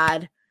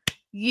 Dad,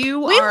 we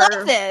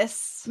love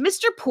this.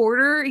 Mr.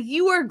 Porter,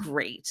 you are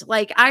great.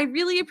 Like, I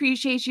really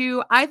appreciate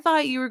you. I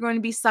thought you were going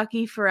to be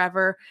sucky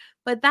forever,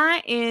 but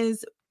that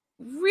is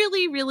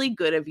really, really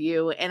good of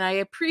you. And I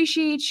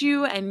appreciate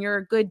you, and you're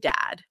a good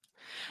dad.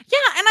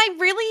 Yeah. And I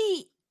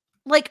really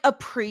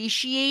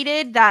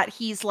appreciated that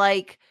he's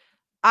like,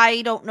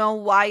 I don't know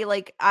why,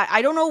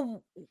 I don't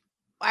know.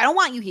 I don't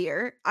want you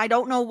here. I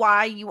don't know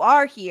why you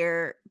are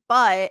here,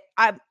 but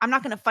I'm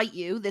not going to fight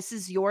you. This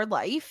is your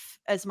life.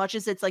 As much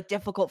as it's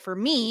difficult for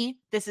me,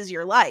 this is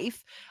your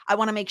life. I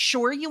want to make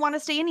sure you want to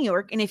stay in New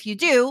York. And if you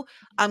do,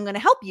 I'm going to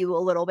help you a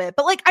little bit.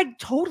 But I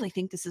totally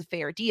think this is a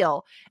fair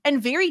deal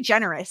and very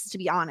generous, to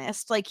be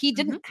honest. He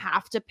didn't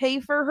have to pay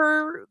for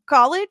her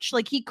college.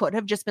 He could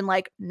have just been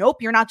like,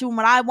 nope, you're not doing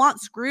what I want.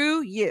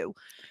 Screw you.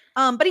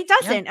 But he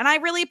doesn't. Yeah. And I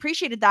really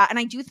appreciated that. And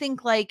I do think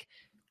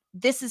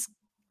this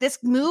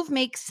move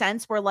makes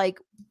sense where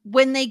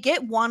when they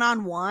get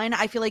one-on-one,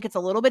 I feel like it's a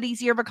little bit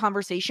easier of a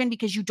conversation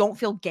because you don't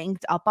feel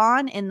ganged up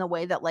on in the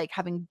way that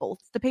having both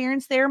the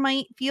parents there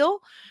might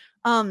feel.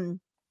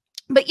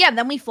 But yeah,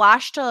 then we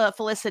flash to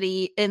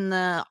Felicity in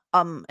the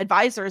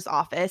advisor's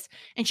office,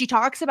 and she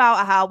talks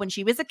about how when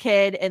she was a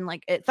kid and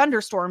it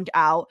thunderstormed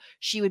out,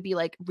 she would be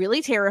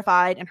really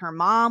terrified, and her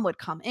mom would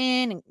come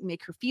in and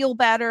make her feel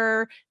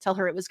better, tell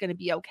her it was going to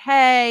be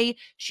okay.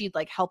 She'd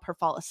help her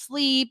fall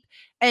asleep.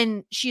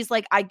 And she's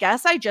like, I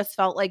guess I just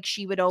felt like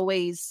she would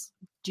always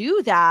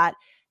do that.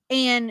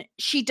 And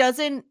she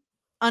doesn't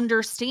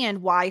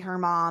understand why her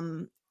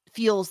mom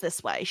feels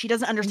this way. She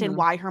doesn't understand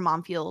why her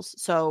mom feels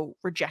so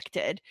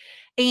rejected.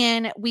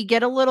 And we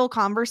get a little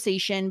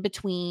conversation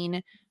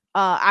between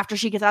after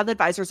she gets out of the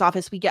advisor's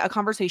office, we get a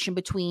conversation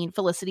between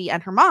Felicity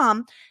and her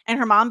mom. And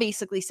her mom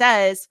basically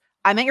says,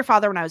 I met your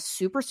father when I was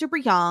super, super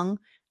young.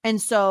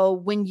 And so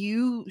when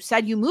you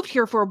said you moved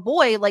here for a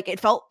boy, it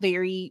felt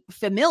very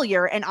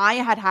familiar. And I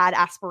had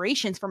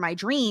aspirations for my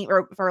dream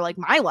or for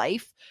my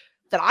life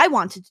that I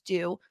wanted to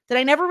do that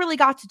I never really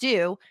got to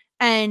do.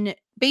 And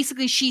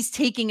basically she's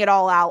taking it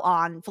all out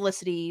on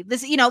Felicity.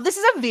 This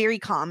is a very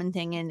common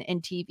thing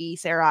in TV,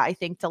 Sarah, I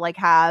think, to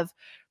have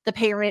the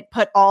parent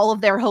put all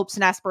of their hopes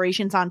and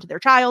aspirations onto their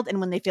child.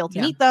 And when they fail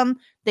to meet them,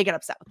 they get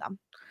upset with them.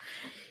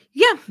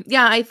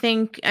 Yeah. I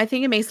think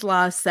it makes a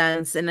lot of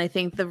sense. And I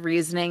think the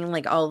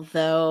reasoning,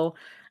 although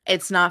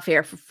it's not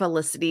fair for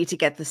Felicity to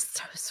get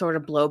this sort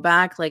of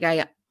blowback,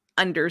 I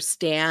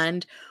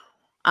understand,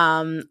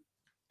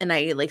 and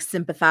I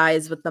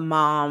sympathize with the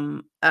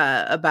mom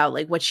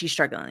about what she's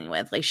struggling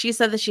with. She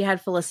said that she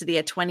had Felicity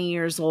at 20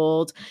 years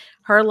old.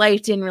 Her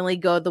life didn't really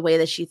go the way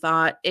that she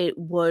thought it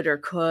would or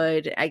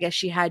could. I guess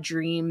she had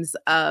dreams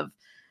of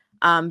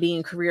being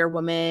a career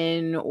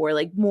woman or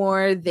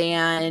more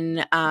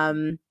than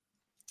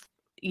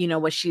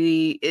what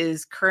she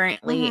is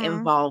currently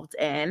involved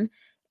in.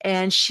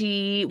 And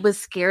she was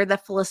scared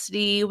that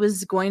Felicity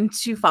was going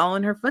to follow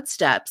in her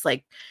footsteps,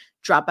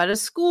 drop out of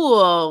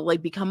school,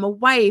 become a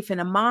wife and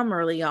a mom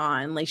early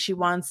on. She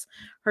wants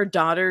her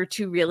daughter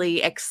to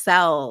really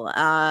excel.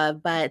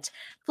 But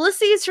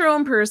Felicity is her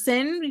own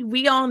person.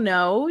 We all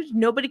know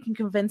nobody can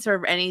convince her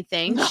of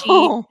anything.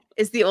 No.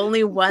 She is the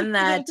only one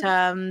that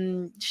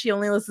she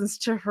only listens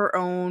to her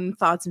own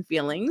thoughts and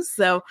feelings.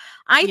 So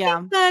I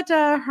think that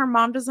her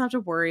mom doesn't have to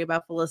worry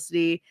about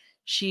Felicity.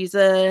 She's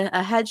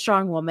a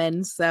headstrong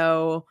woman.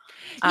 So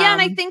yeah,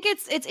 and I think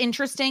it's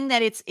interesting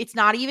that it's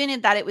not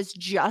even that it was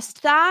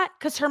just that,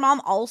 because her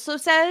mom also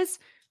says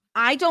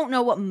I don't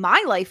know what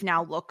my life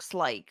now looks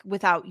like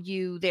without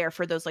you there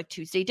for those like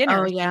Tuesday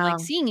dinners and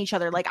like seeing each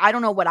other. Like, I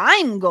don't know what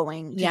I'm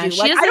going to do.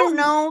 Like, I don't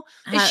know.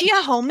 Is she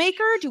a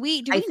homemaker? Do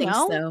we I think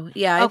know? So.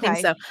 Yeah, I think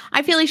so.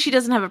 I feel like she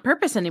doesn't have a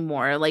purpose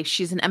anymore. Like,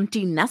 she's an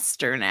empty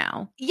nester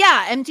now.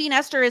 Yeah, empty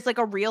nester is like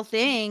a real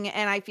thing.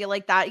 And I feel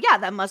like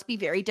that must be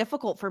very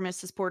difficult for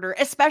Mrs. Porter,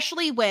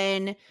 especially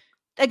when,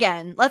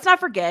 again, let's not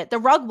forget, the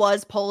rug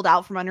was pulled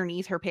out from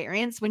underneath her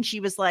parents when she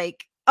was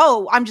like,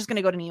 oh, I'm just going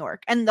to go to New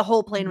York. And the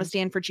whole plan was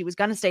Stanford. She was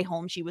going to stay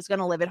home. She was going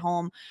to live at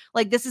home.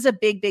 Like, this is a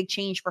big, big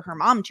change for her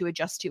mom to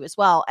adjust to as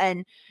well.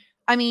 And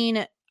I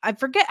mean, I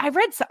forget, I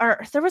read,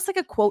 or there was like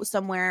a quote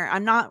somewhere.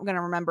 I'm not going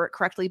to remember it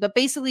correctly, but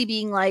basically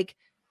being like,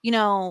 you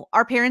know,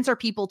 our parents are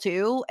people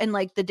too. And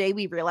like the day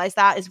we realize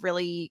that is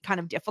really kind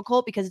of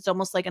difficult because it's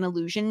almost like an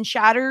illusion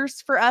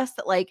shatters for us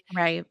that like,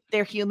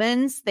 they're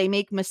humans. They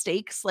make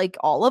mistakes like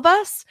all of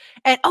us.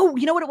 And oh,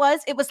 you know what it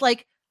was? It was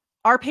like,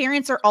 our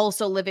parents are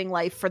also living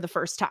life for the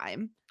first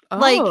time.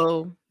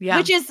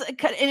 Which is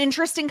an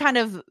interesting kind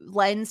of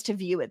lens to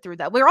view it through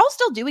that. We're all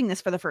still doing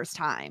this for the first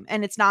time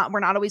and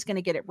we're not always going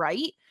to get it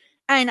right.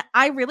 And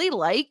I really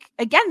like,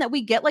 again, that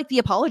we get like the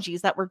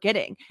apologies that we're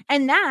getting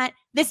and that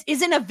this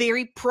isn't a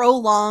very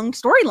prolonged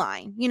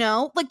storyline, you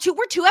know, like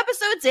we're 2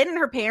 episodes in and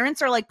her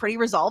parents are like pretty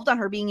resolved on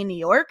her being in New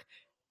York.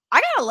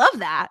 I gotta love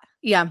that.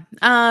 Yeah.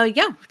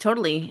 Yeah,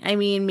 totally. I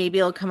mean, maybe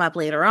it'll come up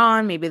later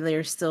on. Maybe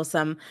there's still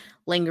some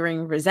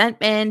lingering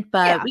resentment,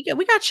 but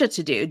we got shit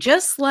to do.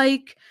 Just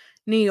like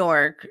New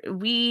York,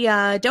 we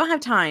don't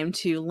have time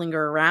to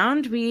linger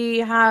around. We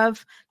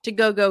have to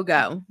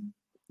go.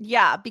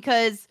 Yeah,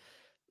 because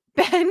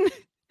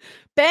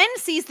Ben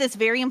sees this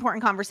very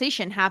important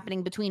conversation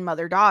happening between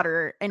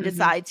mother-daughter and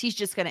decides he's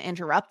just going to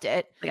interrupt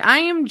it. Like, I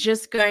am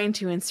just going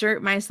to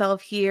insert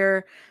myself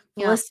here.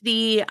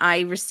 Felicity,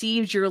 I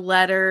received your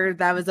letter.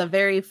 That was a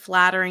very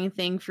flattering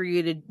thing for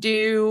you to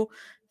do.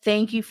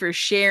 Thank you for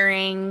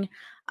sharing.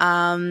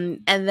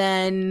 And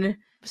then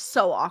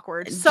so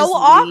awkward. So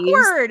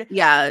awkward.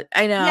 Yeah,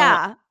 I know.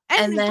 Yeah.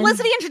 And then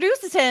Felicity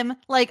introduces him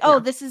like, oh,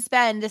 this is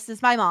Ben. This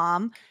is my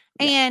mom.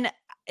 And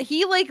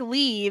he like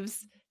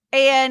leaves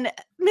and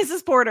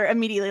Mrs. Porter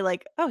immediately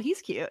like, oh,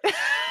 he's cute.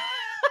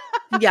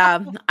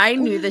 Yeah, I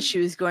knew that she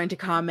was going to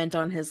comment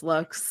on his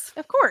looks.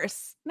 Of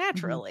course.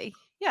 Naturally.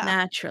 Yeah.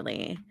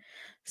 Naturally.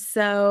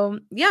 So,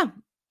 yeah.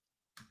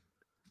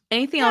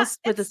 Anything else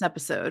with this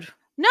episode?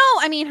 No,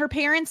 I mean, her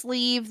parents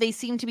leave. They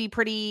seem to be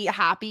pretty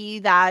happy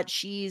that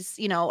she's,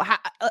 you know,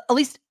 at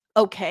least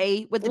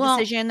okay with the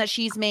decision that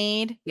she's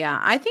made. Yeah,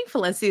 I think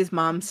Felicity's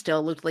mom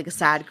still looked like a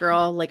sad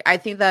girl. Like, I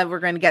think that we're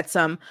going to get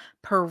some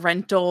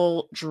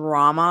parental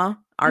drama,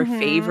 our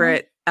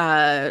favorite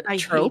trope. I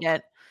hate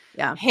it.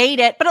 Yeah. Hate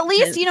it. But at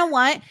least, you know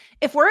what?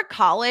 If we're at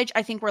college,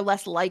 I think we're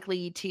less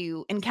likely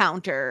to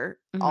encounter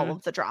all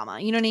of the drama.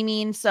 You know what I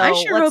mean? So I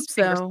sure hope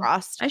so. Fingers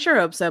crossed. I sure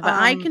hope so. But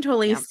I can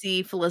totally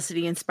see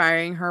Felicity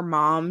inspiring her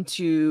mom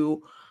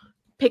to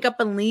pick up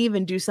and leave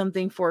and do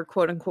something for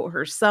quote unquote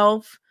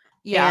herself.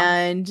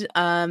 And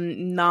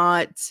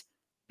not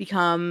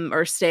become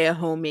or stay a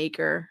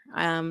homemaker.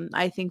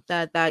 I think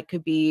that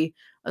could be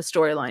a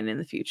storyline in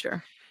the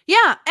future.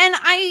 Yeah, and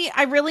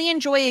I really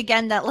enjoy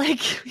again that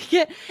like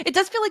it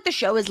does feel like the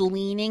show is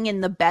leaning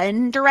in the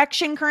Ben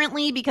direction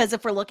currently, because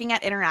if we're looking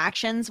at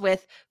interactions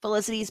with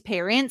Felicity's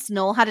parents,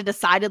 Noel had a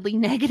decidedly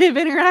negative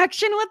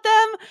interaction with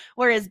them,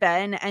 whereas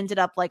Ben ended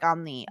up like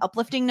on the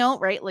uplifting note,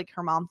 right? Like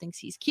her mom thinks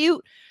he's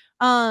cute.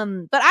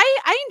 But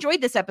I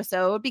enjoyed this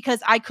episode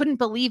because I couldn't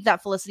believe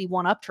that Felicity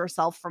one-upped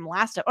herself from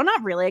last episode. Oh,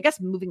 not really. I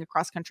guess moving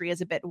across country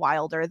is a bit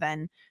wilder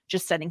than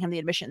just sending him the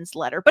admissions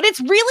letter. But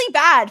it's really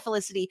bad,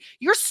 Felicity.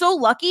 You're so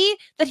lucky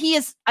that he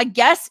is, I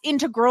guess,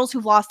 into girls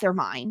who've lost their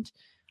mind.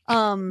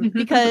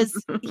 Because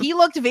he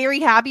looked very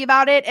happy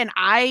about it, and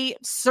I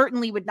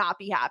certainly would not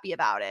be happy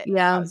about it.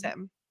 Yeah. If I was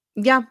him.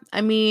 Yeah.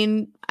 I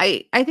mean,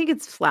 I think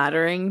it's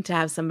flattering to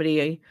have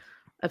somebody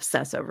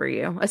obsess over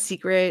you. A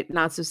secret,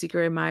 not so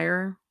secret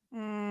admirer.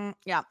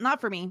 Yeah, not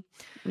for me.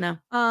 No.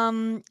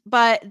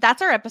 But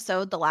that's our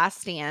episode, The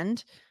Last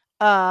Stand,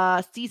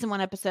 season 1,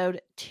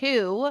 episode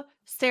 2.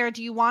 Sarah,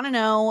 do you want to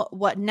know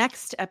what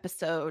next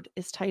episode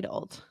is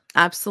titled?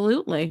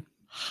 Absolutely.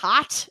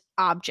 Hot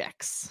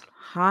Objects.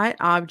 Hot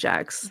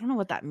Objects. I don't know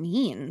what that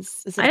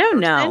means. Is it I don't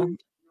know.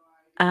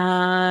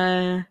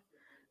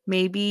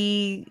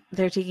 Maybe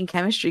they're taking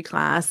chemistry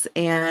class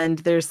and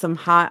there's some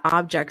hot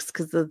objects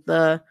because of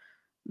the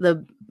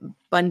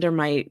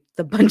Bundermite,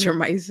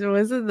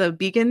 was it the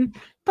beacon?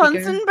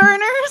 Bunsen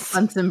burners?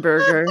 Bunsen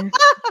burger.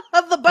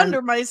 Of the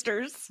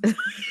Bundermeisters.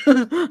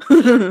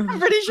 I'm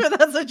pretty sure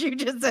that's what you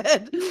just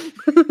said.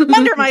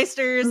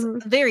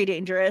 Bundermeisters, very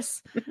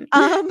dangerous.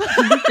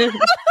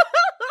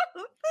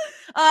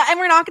 And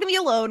we're not going to be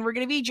alone. We're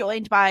going to be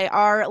joined by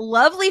our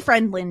lovely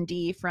friend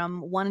Lindy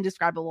from One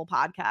Indescribable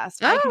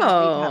Podcast. I can't wait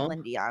to have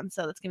Lindy on,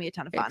 so that's going to be a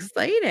ton of fun.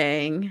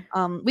 Exciting.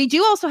 We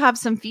do also have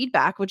some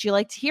feedback. Would you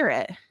like to hear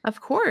it?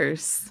 Of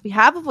course. We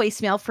have a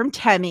voicemail from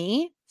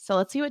Temmie, so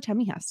let's see what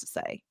Temmie has to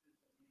say.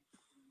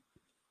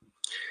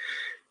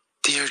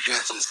 Dear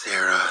Jess and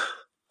Sarah,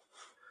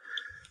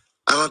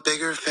 I'm a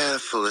bigger fan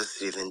of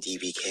Felicity than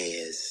DBK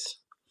is.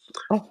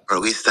 Oh. Or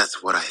at least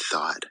that's what I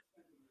thought.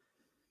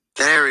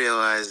 Then I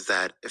realized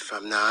that if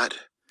I'm not,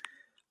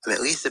 I'm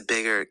at least a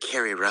bigger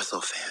Carrie Russell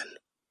fan.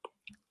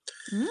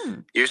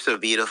 You're so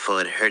beautiful,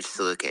 it hurts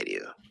to look at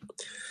you.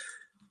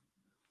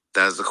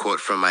 That was a quote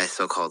from My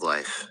So-Called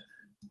Life.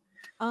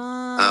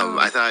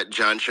 I thought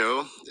John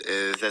Cho,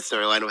 that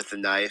storyline with the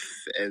knife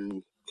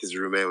and his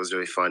roommate was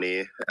really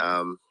funny.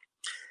 And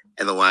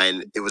the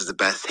line, it was the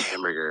best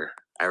hamburger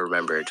I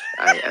remembered.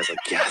 I was like,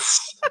 yes.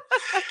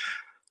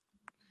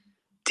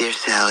 Dear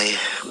Sally,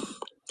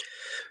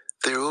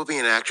 there will be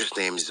an actress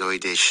named Zooey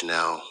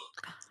Deschanel.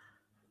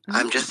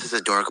 I'm just as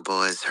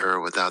adorable as her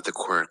without the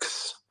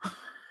quirks.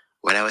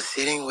 When I was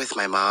sitting with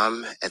my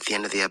mom at the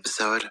end of the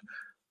episode,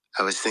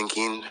 I was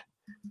thinking,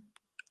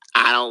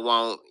 I don't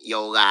want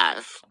your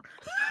life.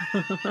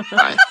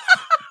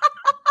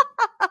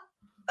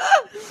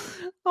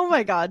 Oh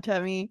my God,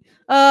 Temmie.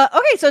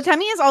 Okay, so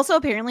Temmie is also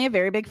apparently a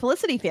very big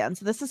Felicity fan,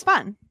 so this is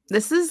fun.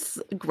 This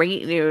is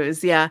great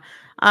news, yeah.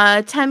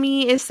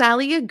 Temmie, is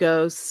Sally a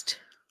ghost?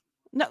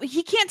 No,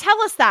 he can't tell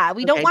us that.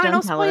 We don't want to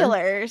know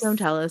spoilers. Don't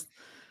tell us.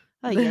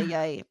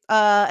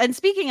 And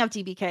speaking of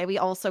DBK, we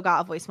also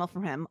got a voicemail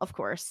from him, of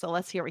course. So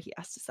let's hear what he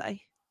has to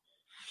say.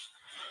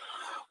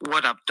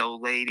 What up, though,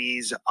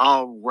 ladies?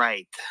 All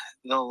right.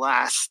 The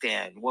Last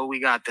Stand. What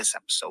we got this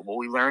episode? Well,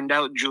 we learned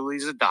out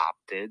Julie's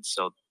adopted,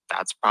 so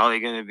that's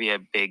probably going to be a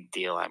big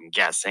deal, I'm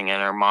guessing.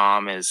 And her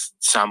mom is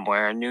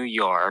somewhere in New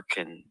York.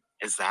 And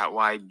is that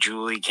why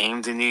Julie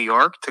came to New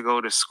York to go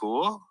to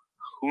school?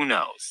 Who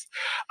knows?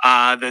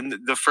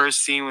 Then the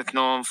first scene with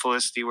Noel and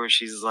Felicity where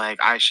she's like,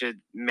 I should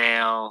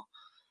mail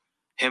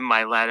him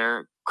my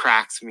letter,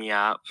 cracks me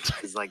up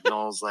because like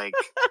Noel's like,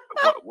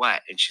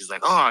 what? And she's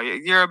like, oh,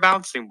 you're a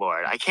bouncing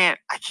board. I can't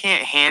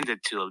hand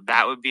it to him.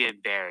 That would be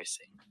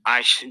embarrassing.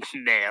 I should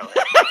nail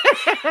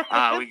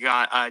it. We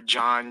got a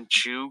John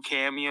Chu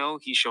cameo.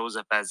 He shows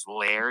up as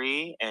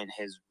Larry, and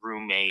his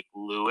roommate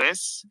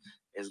Lewis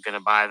is gonna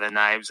buy the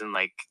knives and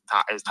like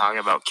is talking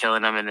about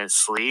killing him in his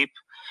sleep.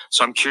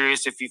 So I'm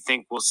curious if you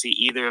think we'll see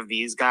either of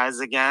these guys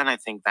again. I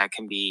think that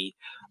can be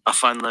a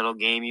fun little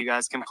game you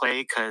guys can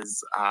play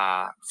because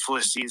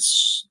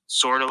Felicity's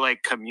sort of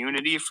like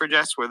Community for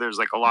Jess, where there's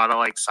like a lot of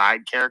like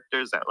side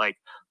characters that like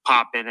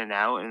pop in and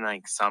out and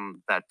like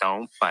some that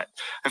don't. But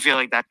I feel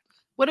like that.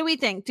 What do we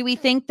think? Do we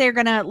think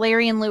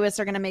Larry and Lewis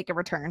are gonna make a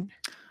return?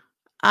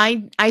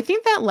 I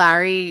think that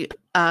Larry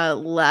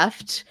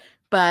left,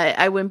 but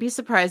I wouldn't be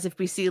surprised if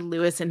we see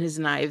Lewis and his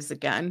knives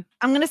again.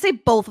 I'm gonna say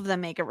both of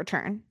them make a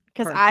return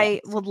because I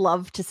would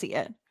love to see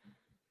it.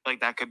 Like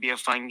that could be a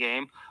fun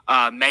game.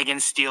 Megan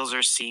steals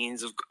her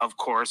scenes, of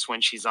course, when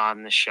she's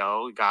on the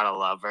show. We gotta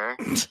love her.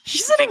 She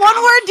said one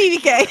word,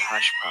 DBK.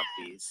 Hush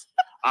puppies.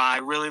 I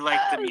really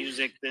liked the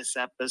music this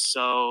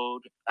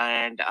episode,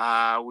 and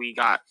we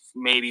got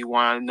maybe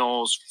one of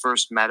Noel's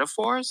first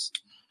metaphors.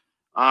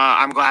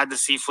 I'm glad to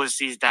see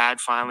Felicity's dad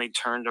finally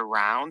turned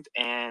around,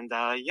 and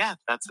yeah,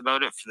 that's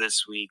about it for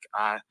this week.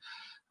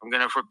 I'm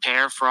going to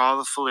prepare for all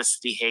the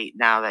Felicity hate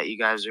now that you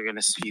guys are going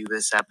to spew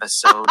this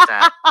episode.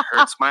 That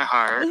hurts my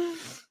heart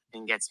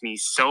and gets me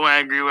so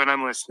angry when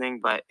I'm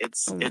listening, but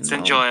it's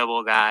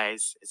enjoyable,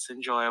 guys. It's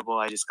enjoyable.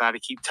 I just got to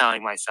keep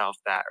telling myself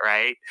that,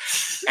 right?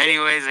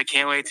 Anyways, I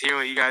can't wait to hear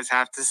what you guys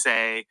have to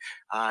say.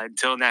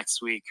 Until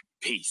next week,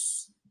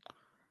 peace.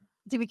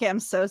 DBK,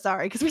 I'm so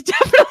sorry because we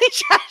definitely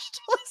trashed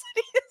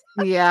Felicity.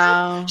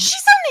 Yeah.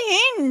 She's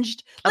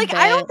unhinged. Like,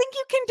 I don't think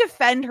you can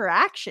defend her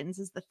actions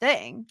is the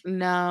thing.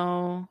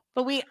 No.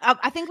 But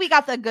I think we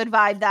got the good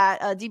vibe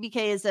that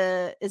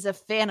DBK is a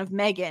fan of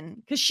Megan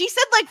because she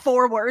said like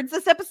 4 words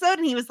this episode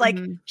and he was like,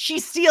 she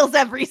steals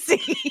every scene.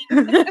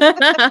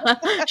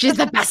 She's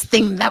the best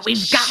thing that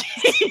we've got.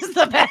 She's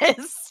the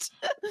best.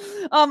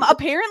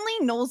 Apparently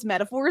Noel's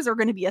metaphors are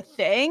going to be a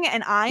thing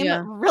and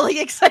I'm really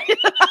excited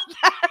about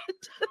that.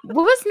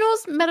 What was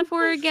Noel's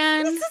metaphor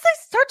again? This is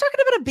I start talking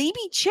about a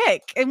baby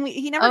chick and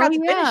he never got to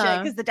finish it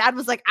because the dad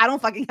was like, I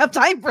don't fucking have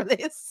time for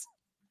this.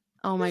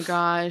 Oh my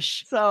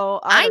gosh. So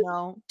I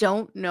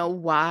don't know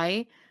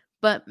why,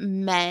 but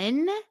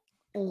men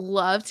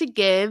love to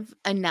give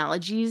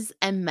analogies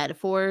and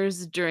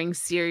metaphors during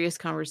serious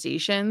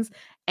conversations,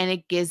 and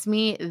it gives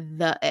me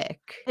the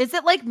ick. Is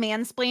it like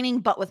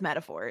mansplaining but with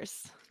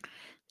metaphors?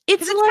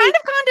 It's like, kind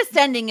of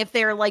condescending if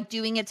they're like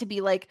doing it to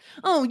be like,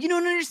 oh, you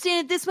don't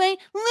understand it this way?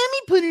 Let me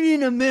put it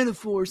in a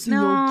metaphor so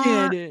you'll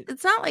get it.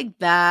 It's not like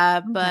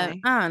that, but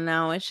I don't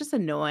know. It's just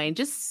annoying.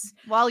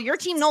 Well, you're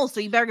Team Noel, so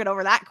you better get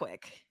over that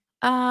quick.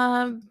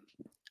 I'm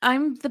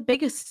the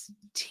biggest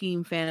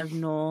team fan of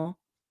Noel.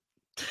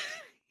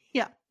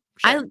 Yeah.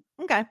 Sure.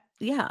 Okay.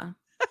 Yeah.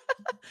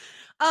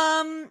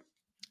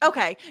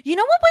 Okay. You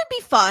know what might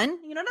be fun?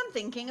 You know what I'm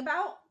thinking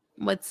about?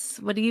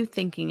 What are you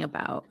thinking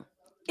about?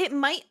 It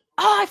might.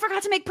 Oh, I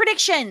forgot to make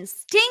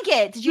predictions. Dang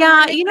it. Did you?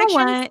 Yeah, you know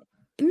what?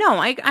 No,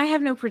 I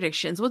have no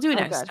predictions. We'll do it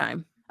next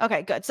time.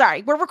 Okay, good.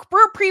 Sorry. We're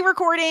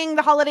pre-recording.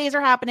 The holidays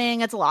are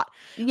happening. It's a lot.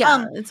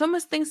 Yeah, it's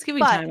almost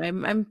Thanksgiving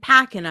time. I'm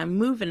packing, I'm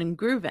moving and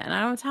grooving. I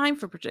don't have time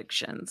for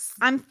predictions.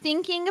 I'm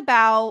thinking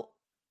about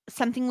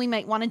something we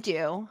might want to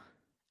do,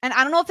 and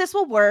I don't know if this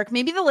will work.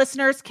 Maybe the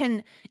listeners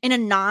can, in a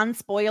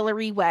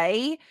non-spoilery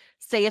way,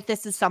 say if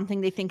this is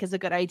something they think is a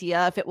good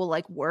idea, if it will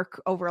like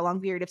work over a long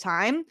period of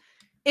time.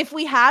 If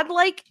we had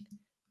like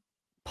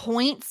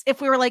points,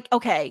 if we were like,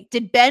 okay,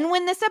 did Ben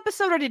win this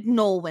episode or did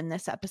Noel win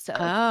this episode?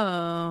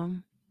 Oh.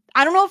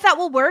 I don't know if that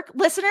will work.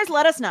 Listeners,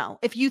 let us know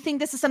if you think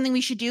this is something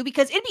we should do,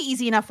 because it'd be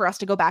easy enough for us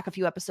to go back a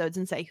few episodes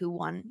and say who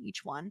won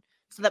each one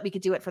so that we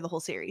could do it for the whole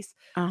series.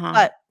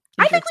 But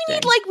I think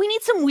we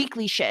need some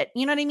weekly shit.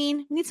 You know what I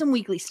mean? We need some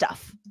weekly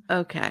stuff.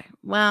 Okay.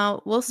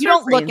 Well, we'll start. You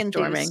don't look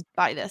enthused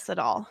by this at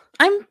all.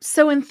 I'm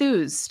so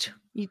enthused.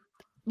 You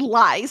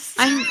lies.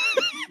 I'm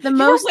the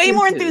most way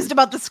more enthused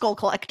about the Skull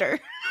Collector.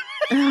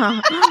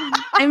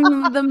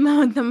 I'm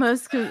the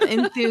most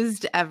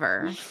enthused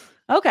ever.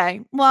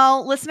 Okay.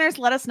 Well, listeners,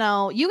 let us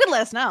know. You can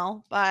let us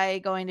know by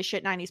going to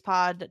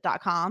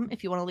shit90spod.com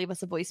if you want to leave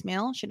us a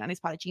voicemail,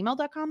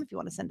 shit90spod@gmail.com if you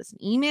want to send us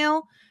an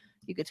email.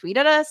 You could tweet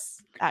at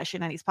us at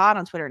shit90spod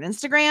on Twitter and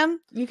Instagram.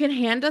 You can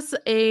hand us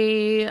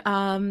a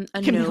note.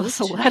 Mail us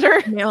a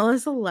letter. Mail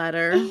us a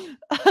letter.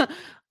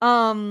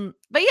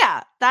 But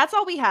yeah, that's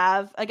all we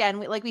have. Again,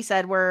 like we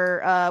said,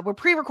 we're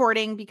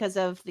pre-recording because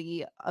of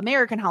the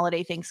American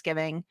holiday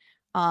Thanksgiving.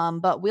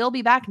 But we'll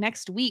be back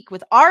next week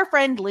with our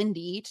friend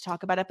Lindy to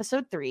talk about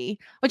episode 3,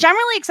 which I'm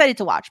really excited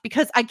to watch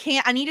because I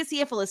need to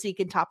see if Felicity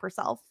can top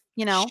herself.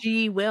 You know,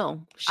 she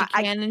will. She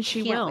can and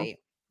she will. Wait.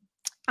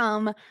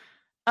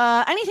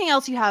 Anything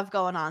else you have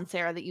going on,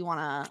 Sarah, that you want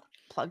to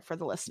plug for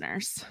the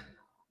listeners?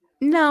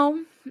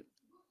 No.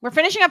 We're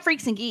finishing up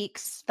Freaks and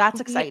Geeks. That's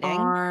exciting.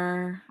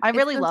 I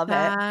really love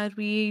it.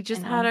 We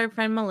just had our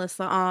friend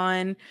Melissa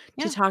on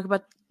to talk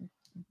about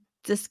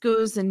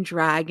discos and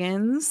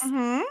dragons.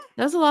 That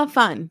was a lot of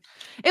fun.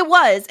 It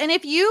was. And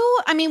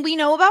we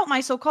know about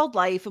My So-Called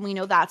Life, and we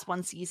know that's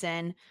one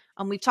season.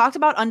 We've talked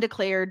about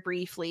Undeclared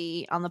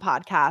briefly on the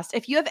podcast.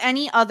 If you have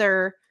any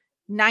other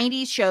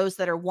 90s shows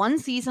that are one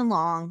season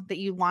long that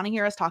you want to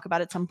hear us talk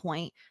about at some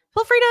point,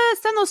 feel free to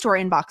send those to our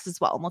inbox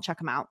as well, and we'll check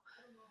them out.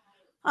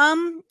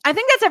 I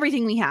think that's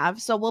everything we have.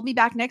 So we'll be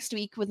back next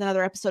week with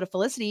another episode of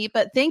Felicity.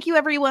 But thank you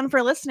everyone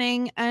for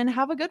listening, and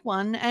have a good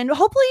one. And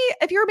hopefully,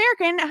 if you're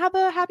American, have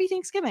a happy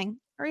Thanksgiving.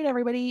 All right,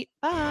 everybody.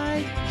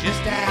 Bye.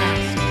 Just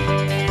ask.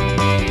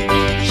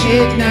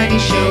 Shit 90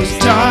 shows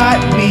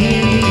taught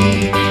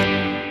me.